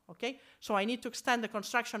harder, okay? So I need to extend the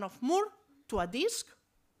construction of Moore to a disk.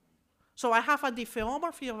 So I have a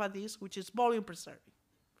diffeomorphy of a disk, which is volume preserving.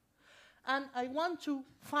 And I want to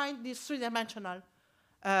find this three-dimensional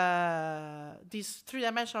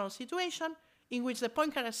situation in which the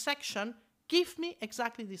point intersection gives me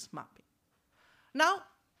exactly this mapping. Now,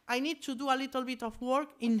 I need to do a little bit of work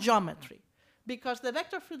in geometry, because the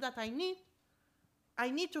vector field that I need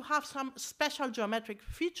to have some special geometric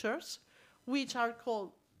features which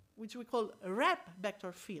we call rep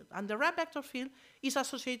vector field. And the rep vector field is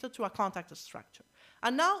associated to a contact structure.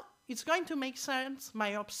 And now it's going to make sense, my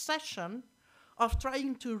obsession of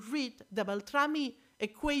trying to read the Beltrami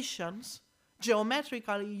equations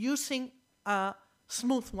geometrically using a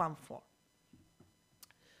smooth one form.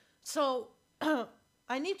 So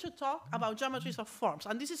I need to talk about geometries of forms.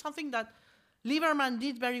 And this is something that Lieberman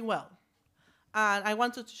did very well. And I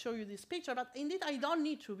wanted to show you this picture, but indeed I don't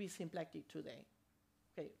need to be symplectic today.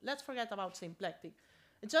 Okay, let's forget about symplectic.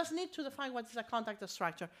 I just need to define what is a contact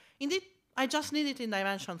structure. Indeed, I just need it in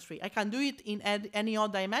dimension 3. I can do it in any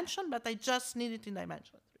odd dimension, but I just need it in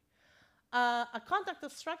dimension 3. A contact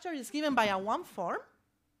structure is given by a one form,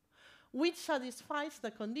 which satisfies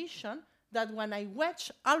the condition that when I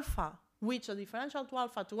wedge alpha, which a differential to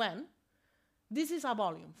alpha to n, this is a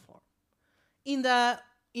volume form. In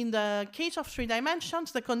the case of 3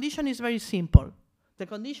 dimensions, the condition is very simple. The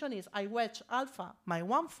condition is I wedge alpha, my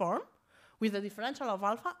one form, with the differential of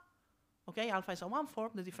alpha. Okay, alpha is a one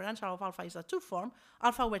form, the differential of alpha is a 2 form,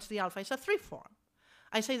 alpha wedge the alpha is a 3 form.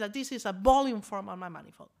 I say that this is a volume form on my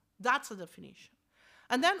manifold. That's the definition.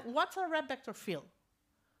 And then what's a rep vector field?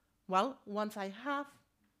 Well, once I have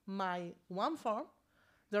my one form,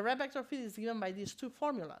 the rep vector field is given by these 2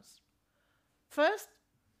 formulas. First,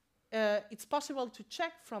 it's possible to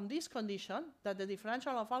check from this condition that the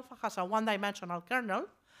differential of alpha has a one-dimensional kernel,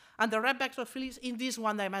 and the rep vector field is in this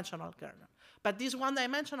one-dimensional kernel. But this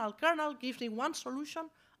one-dimensional kernel gives me one solution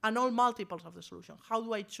and all multiples of the solution. How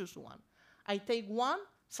do I choose one? I take one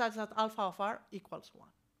such that alpha of r equals 1.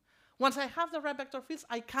 Once I have the rep vector fields,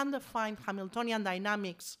 I can define Hamiltonian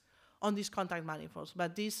dynamics on these contact manifolds,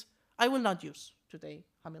 but this I will not use today,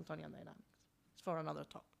 Hamiltonian dynamics. It's for another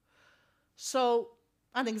talk. So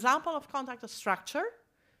an example of contact structure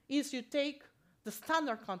is you take the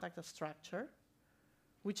standard contact structure,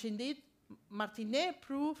 which indeed Martinet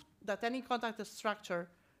proved that any contact structure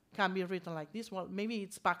can be written like this. Well, maybe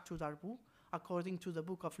it's back to Darboux, according to the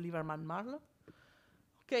book of Lieberman-Marlow.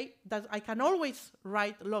 Okay, that I can always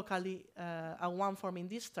write locally a one form in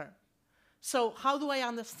this term. So how do I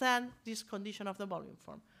understand this condition of the volume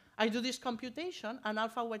form? I do this computation, and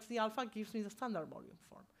alpha wedge the alpha gives me the standard volume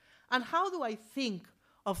form. And how do I think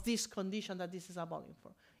of this condition that this is a volume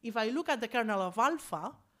form? If I look at the kernel of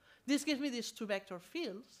alpha, this gives me these 2 vector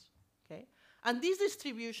fields, okay? And this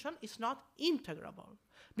distribution is not integrable,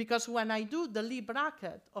 because when I do the Lie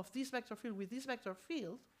bracket of this vector field with this vector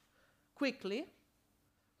field, quickly,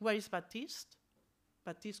 where is Baptiste?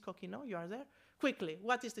 Baptiste Coquinot, you are there? Quickly,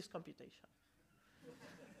 what is this computation?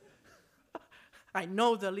 I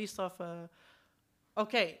know the list of,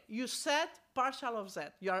 okay, you said partial of z,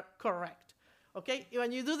 you are correct. Okay,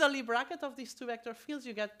 when you do the Lie bracket of these 2 vector fields,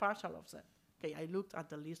 you get partial of z. Okay, I looked at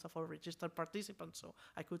the list of all registered participants, so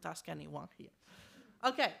I could ask anyone here.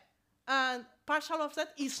 Okay, and partial of z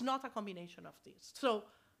is not a combination of these. So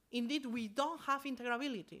indeed, we don't have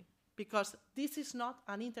integrability, because this is not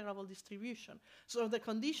an integrable distribution. So the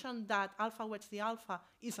condition that alpha wedge the alpha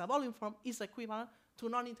is a volume form is equivalent to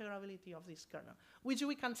non-integrability of this kernel, which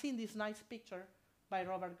we can see in this nice picture by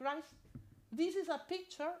Robert Grice. This is a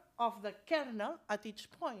picture of the kernel at each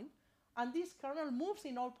point, and this kernel moves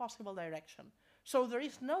in all possible directions. So there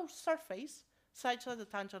is no surface such that the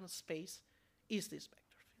tangent space is this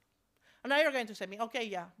vector field. And now you're going to say to me, okay,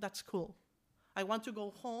 yeah, that's cool. I want to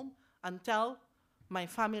go home and tell my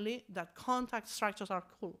family that contact structures are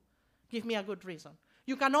cool. Give me a good reason.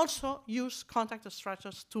 You can also use contact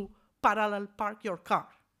structures to parallel park your car,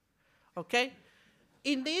 okay?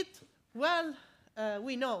 Indeed, well,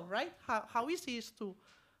 we know, right, how easy it is to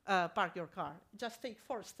park your car. Just take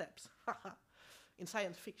 4 steps in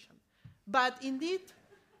science fiction. But indeed,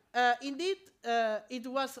 it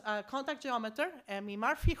was a contact geometer, M.E.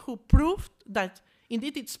 Murphy, who proved that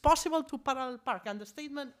indeed it's possible to parallel park. And the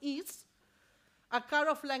statement is, a car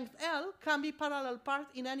of length L can be parallel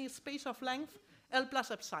parked in any space of length L plus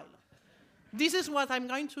epsilon. This is what I'm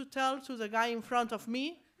going to tell to the guy in front of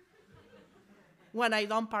me when I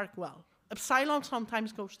don't park well. Epsilon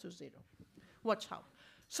sometimes goes to 0. Watch out.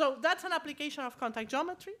 So that's an application of contact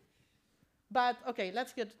geometry. But OK,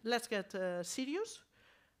 let's get serious.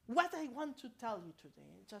 What I want to tell you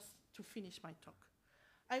today, just to finish my talk,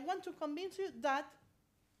 I want to convince you that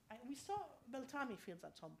we saw Beltrami fields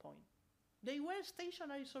at some point. They were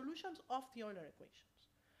stationary solutions of the Euler equations.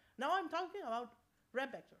 Now I'm talking about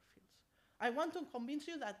red vector fields. I want to convince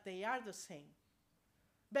you that they are the same.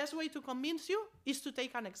 Best way to convince you is to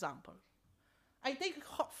take an example. I take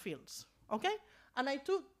Hopf fields, okay? And I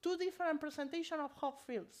took two different presentations of Hopf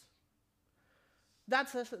fields.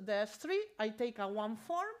 That's the S3. I take a one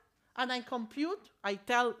form, and I compute. I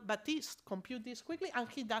tell Baptiste, compute this quickly, and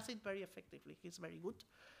he does it very effectively. He's very good.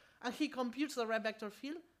 And he computes the red vector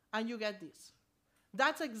field, and you get this.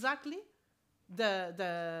 That's exactly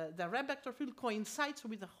the red vector field coincides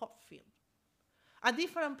with the Hopf field. A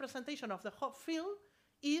different presentation of the Hopf field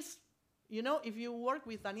is, you know, if you work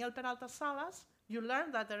with Daniel Peralta Salas, you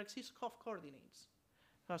learn that there exist Hopf coordinates,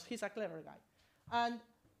 because he's a clever guy. And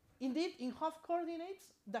indeed, in Hopf coordinates,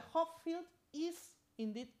 the Hopf field is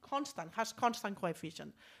indeed constant, has constant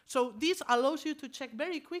coefficient. So this allows you to check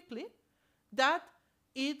very quickly that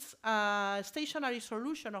it's a stationary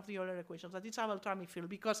solution of the Euler equations, that it's a Beltrami field,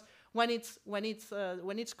 because when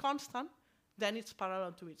it's constant, then it's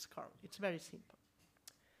parallel to its curve. It's very simple.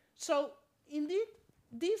 So indeed,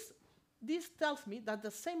 this tells me that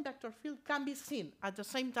the same vector field can be seen at the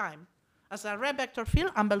same time as a red vector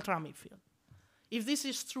field and Beltrami field. If this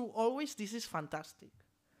is true always, this is fantastic.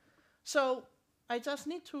 So I just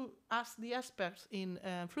need to ask the experts in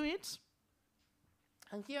fluids.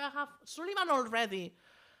 And here I have, Sullivan already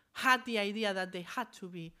had the idea that they had to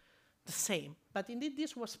be the same. But indeed,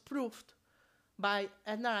 this was proved by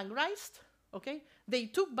Edner and Greist. Okay? They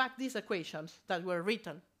took back these equations that were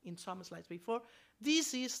written in some slides before.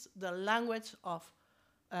 This is the language of,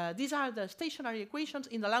 these are the stationary equations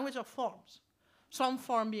in the language of forms. Some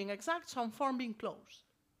form being exact, some form being closed.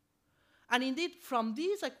 And indeed, from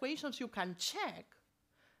these equations, you can check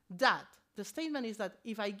that the statement is that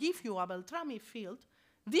if I give you a Beltrami field,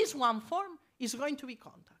 this one form is going to be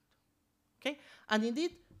contact. Okay? And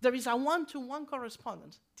indeed, there is a one-to-one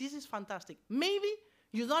correspondence. This is fantastic. Maybe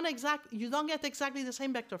you don't get exactly the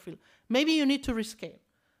same vector field. Maybe you need to rescale.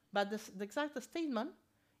 But the exact statement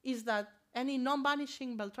is that any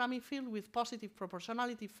non-vanishing Beltrami field with positive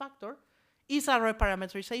proportionality factor is a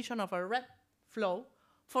reparametrization of a red flow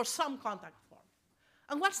for some contact form.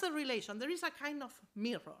 And what's the relation? There is a kind of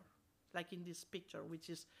mirror, like in this picture, which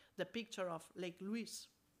is the picture of Lake Louise.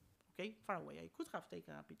 Okay, far away. I could have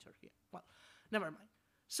taken a picture here. Well, never mind.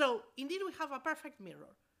 So indeed, we have a perfect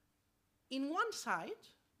mirror. In one side,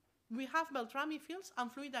 we have Beltrami fields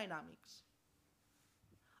and fluid dynamics.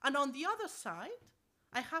 And on the other side,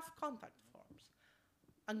 I have contact forms.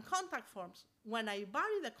 And contact forms, when I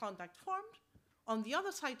vary the contact forms, on the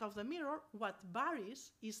other side of the mirror, what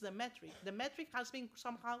varies is the metric. The metric has been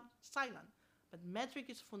somehow silent, but metric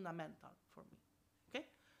is fundamental for me. Okay?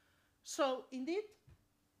 So indeed,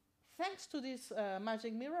 thanks to this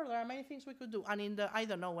magic mirror, there are many things we could do. And in the, I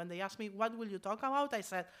don't know, when they asked me, what will you talk about? I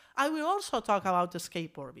said, I will also talk about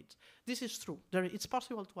escape orbits. This is true. It's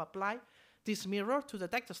possible to apply this mirror to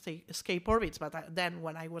detect escape orbits. But then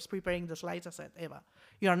when I was preparing the slides, I said, Eva,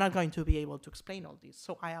 you are not going to be able to explain all this.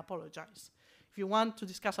 So I apologize. If you want to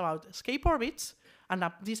discuss about escape orbits and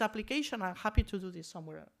this application, I'm happy to do this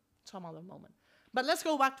somewhere, some other moment. But let's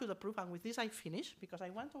go back to the proof. And with this, I finish, because I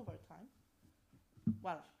went over time.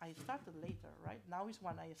 Well, I started later, right? Now is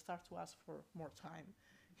when I start to ask for more time.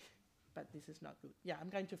 But this is not good. Yeah, I'm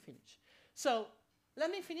going to finish. So let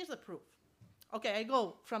me finish the proof. Okay, I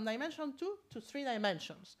go from dimension 2 to 3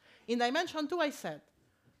 dimensions. In dimension 2, I said,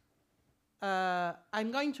 I'm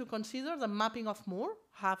going to consider the mapping of Moore,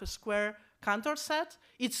 have a square Cantor set.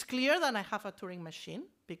 It's clear that I have a Turing machine,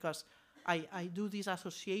 because I do this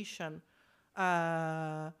association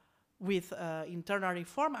with internal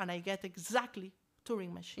form, and I get exactly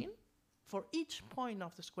Turing machine for each point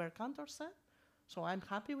of the square Cantor set. So I'm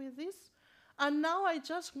happy with this. And now I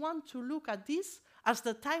just want to look at this as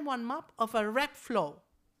the time one map of a red flow.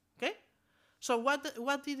 Okay? So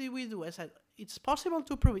what did we do? I said, it's possible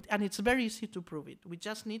to prove it, and it's very easy to prove it. We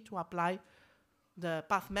just need to apply the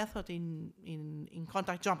path method in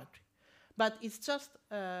contact geometry. But it's just,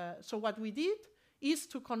 so what we did is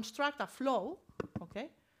to construct a flow, okay,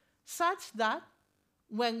 such that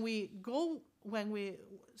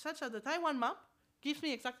such that the time one map gives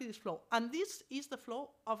me exactly this flow. And this is the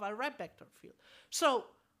flow of a red vector field. So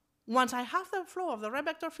once I have the flow of the red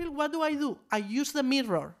vector field, what do? I use the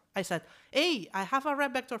mirror. I said, hey, I have a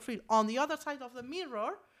red vector field. On the other side of the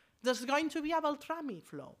mirror, there's going to be a Beltrami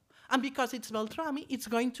flow. And because it's Beltrami, it's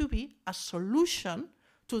going to be a solution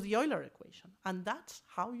to the Euler equation. And that's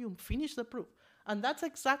how you finish the proof. And that's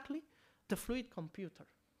exactly the fluid computer.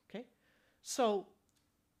 Okay? So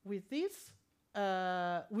with this,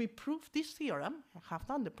 we prove this theorem. I have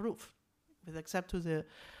done the proof, with except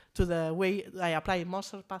to the way I apply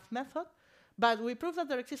Moser path method. But we prove that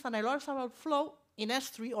there exists an irreversible flow in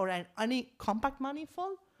S3 or in any compact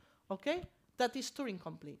manifold, okay, that is Turing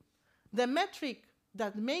complete. The metric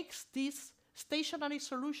that makes these stationary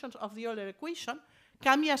solutions of the Euler equation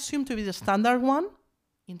can be assumed to be the standard one,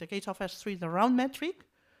 in the case of S3, the round metric,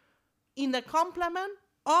 in the complement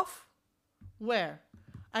of where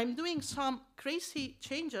I'm doing some crazy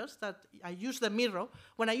changes that I use the mirror.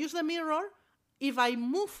 When I use the mirror, if I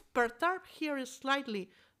move perturb here slightly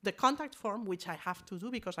the contact form, which I have to do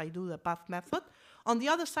because I do the path method, on the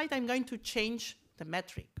other side, I'm going to change the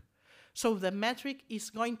metric. So the metric is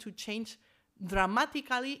going to change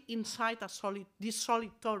dramatically inside this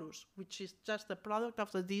solid torus, which is just the product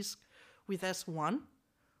of the disk with S1,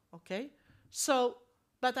 okay? So,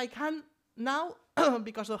 but I can now,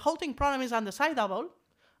 because the halting problem is undecidable,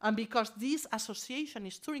 and because this association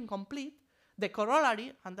is Turing complete, the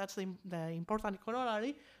corollary, and that's the important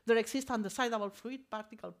corollary, there exist undecidable fluid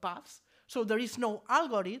particle paths, so there is no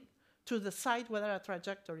algorithm to decide whether a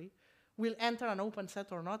trajectory will enter an open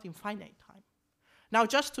set or not in finite time. Now,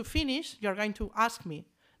 just to finish, you're going to ask me,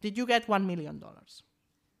 did you get $1 million?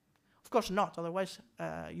 Of course not, otherwise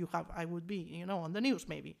I would be, on the news,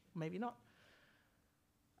 maybe not.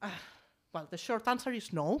 Well, the short answer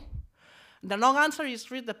is no. The long answer is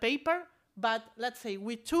read the paper, but let's say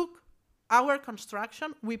we took our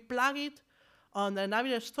construction, we plug it on the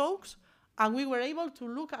Navier-Stokes, and we were able to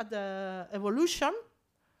look at the evolution,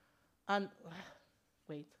 and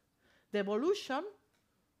wait, the evolution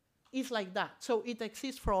is like that. So it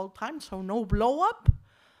exists for all time, so no blow up,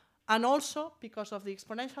 and also because of the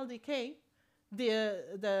exponential decay,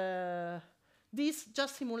 this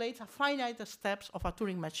just simulates a finite steps of a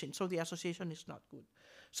Turing machine, so the association is not good.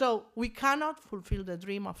 So we cannot fulfill the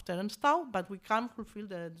dream of Terence Tao, but we can fulfill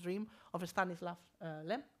the dream of Stanislav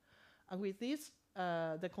Lem. And with this,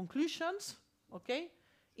 the conclusions, okay,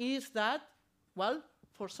 is that, well,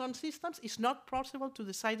 for some systems, it's not possible to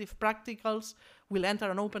decide if practicals will enter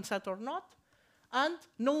an open set or not. And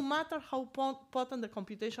no matter how potent the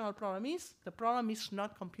computational problem is, the problem is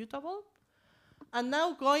not computable. And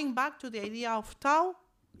now going back to the idea of tau,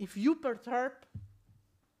 if you perturb,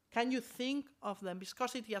 can you think of the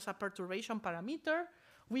viscosity as a perturbation parameter?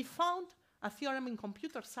 We found a theorem in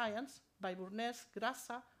computer science by Bournes,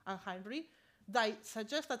 Grassa, and Heinrich that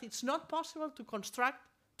suggests that it's not possible to construct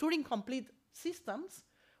Turing-complete systems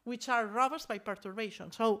which are robust by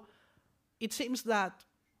perturbation. So it seems that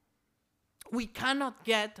we cannot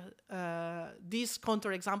get this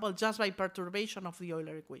counterexample just by perturbation of the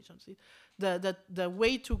Euler equations. The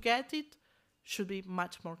way to get it should be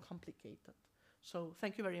much more complicated. So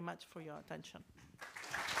thank you very much for your attention.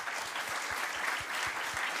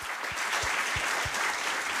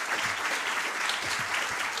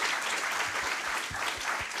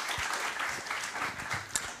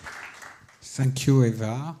 Thank you,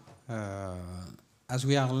 Eva. As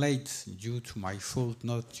we are late due to my fault,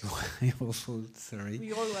 not your fault, sorry.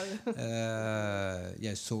 We all will.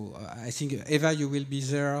 Yes, so I think, Eva, you will be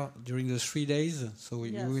there during the 3 days, so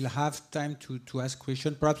yes. You will have time to ask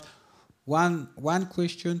questions. Perhaps one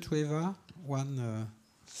question to Eva, one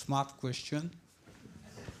smart question.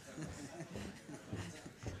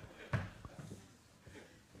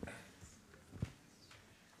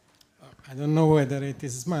 I don't know whether it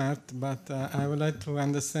is smart, but I would like to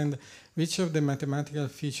understand which of the mathematical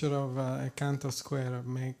feature of a Cantor square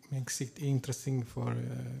makes it interesting for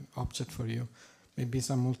object for you. Maybe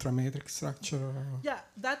some ultramatrix structure? Or? Yeah,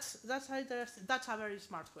 that's interesting. That's a very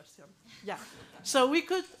smart question. Yeah, so we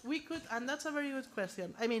could, and that's a very good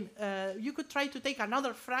question. I mean, you could try to take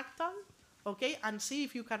another fractal, okay, and see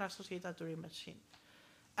if you can associate a Turing machine.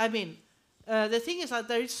 I mean, the thing is that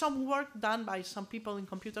there is some work done by some people in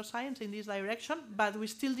computer science in this direction, but we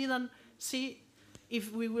still didn't see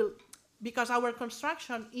if we will, because our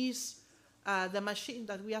construction is the machine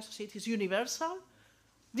that we associate is universal.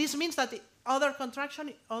 This means that the other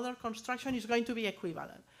construction is going to be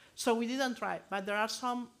equivalent. So we didn't try, but there are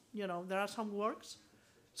some, there are some works.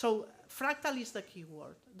 So fractal is the key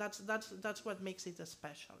word. That's what makes it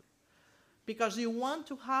special, because you want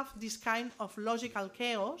to have this kind of logical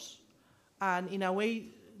chaos. And in a way,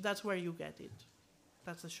 that's where you get it.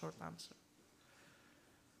 That's the short answer.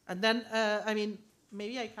 And then, I mean,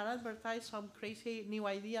 maybe I can advertise some crazy new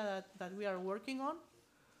idea that we are working on,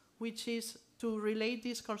 which is to relate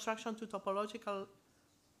this construction to topological,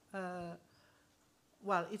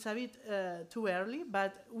 well, it's a bit too early,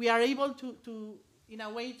 but we are able to, in a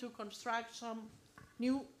way, to construct some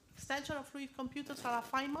new extension of fluid computers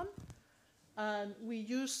at Feynman, and we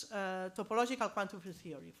use topological quantum field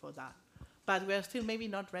theory for that. But we are still maybe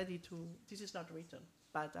not ready to, this is not written.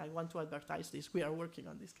 but I want to advertise this. We are working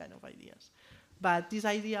on this kind of ideas. But this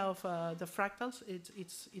idea of the fractals,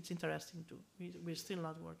 it's interesting too. We're still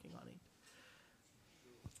not working on it.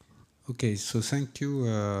 Okay, so thank you,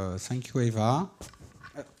 Eva.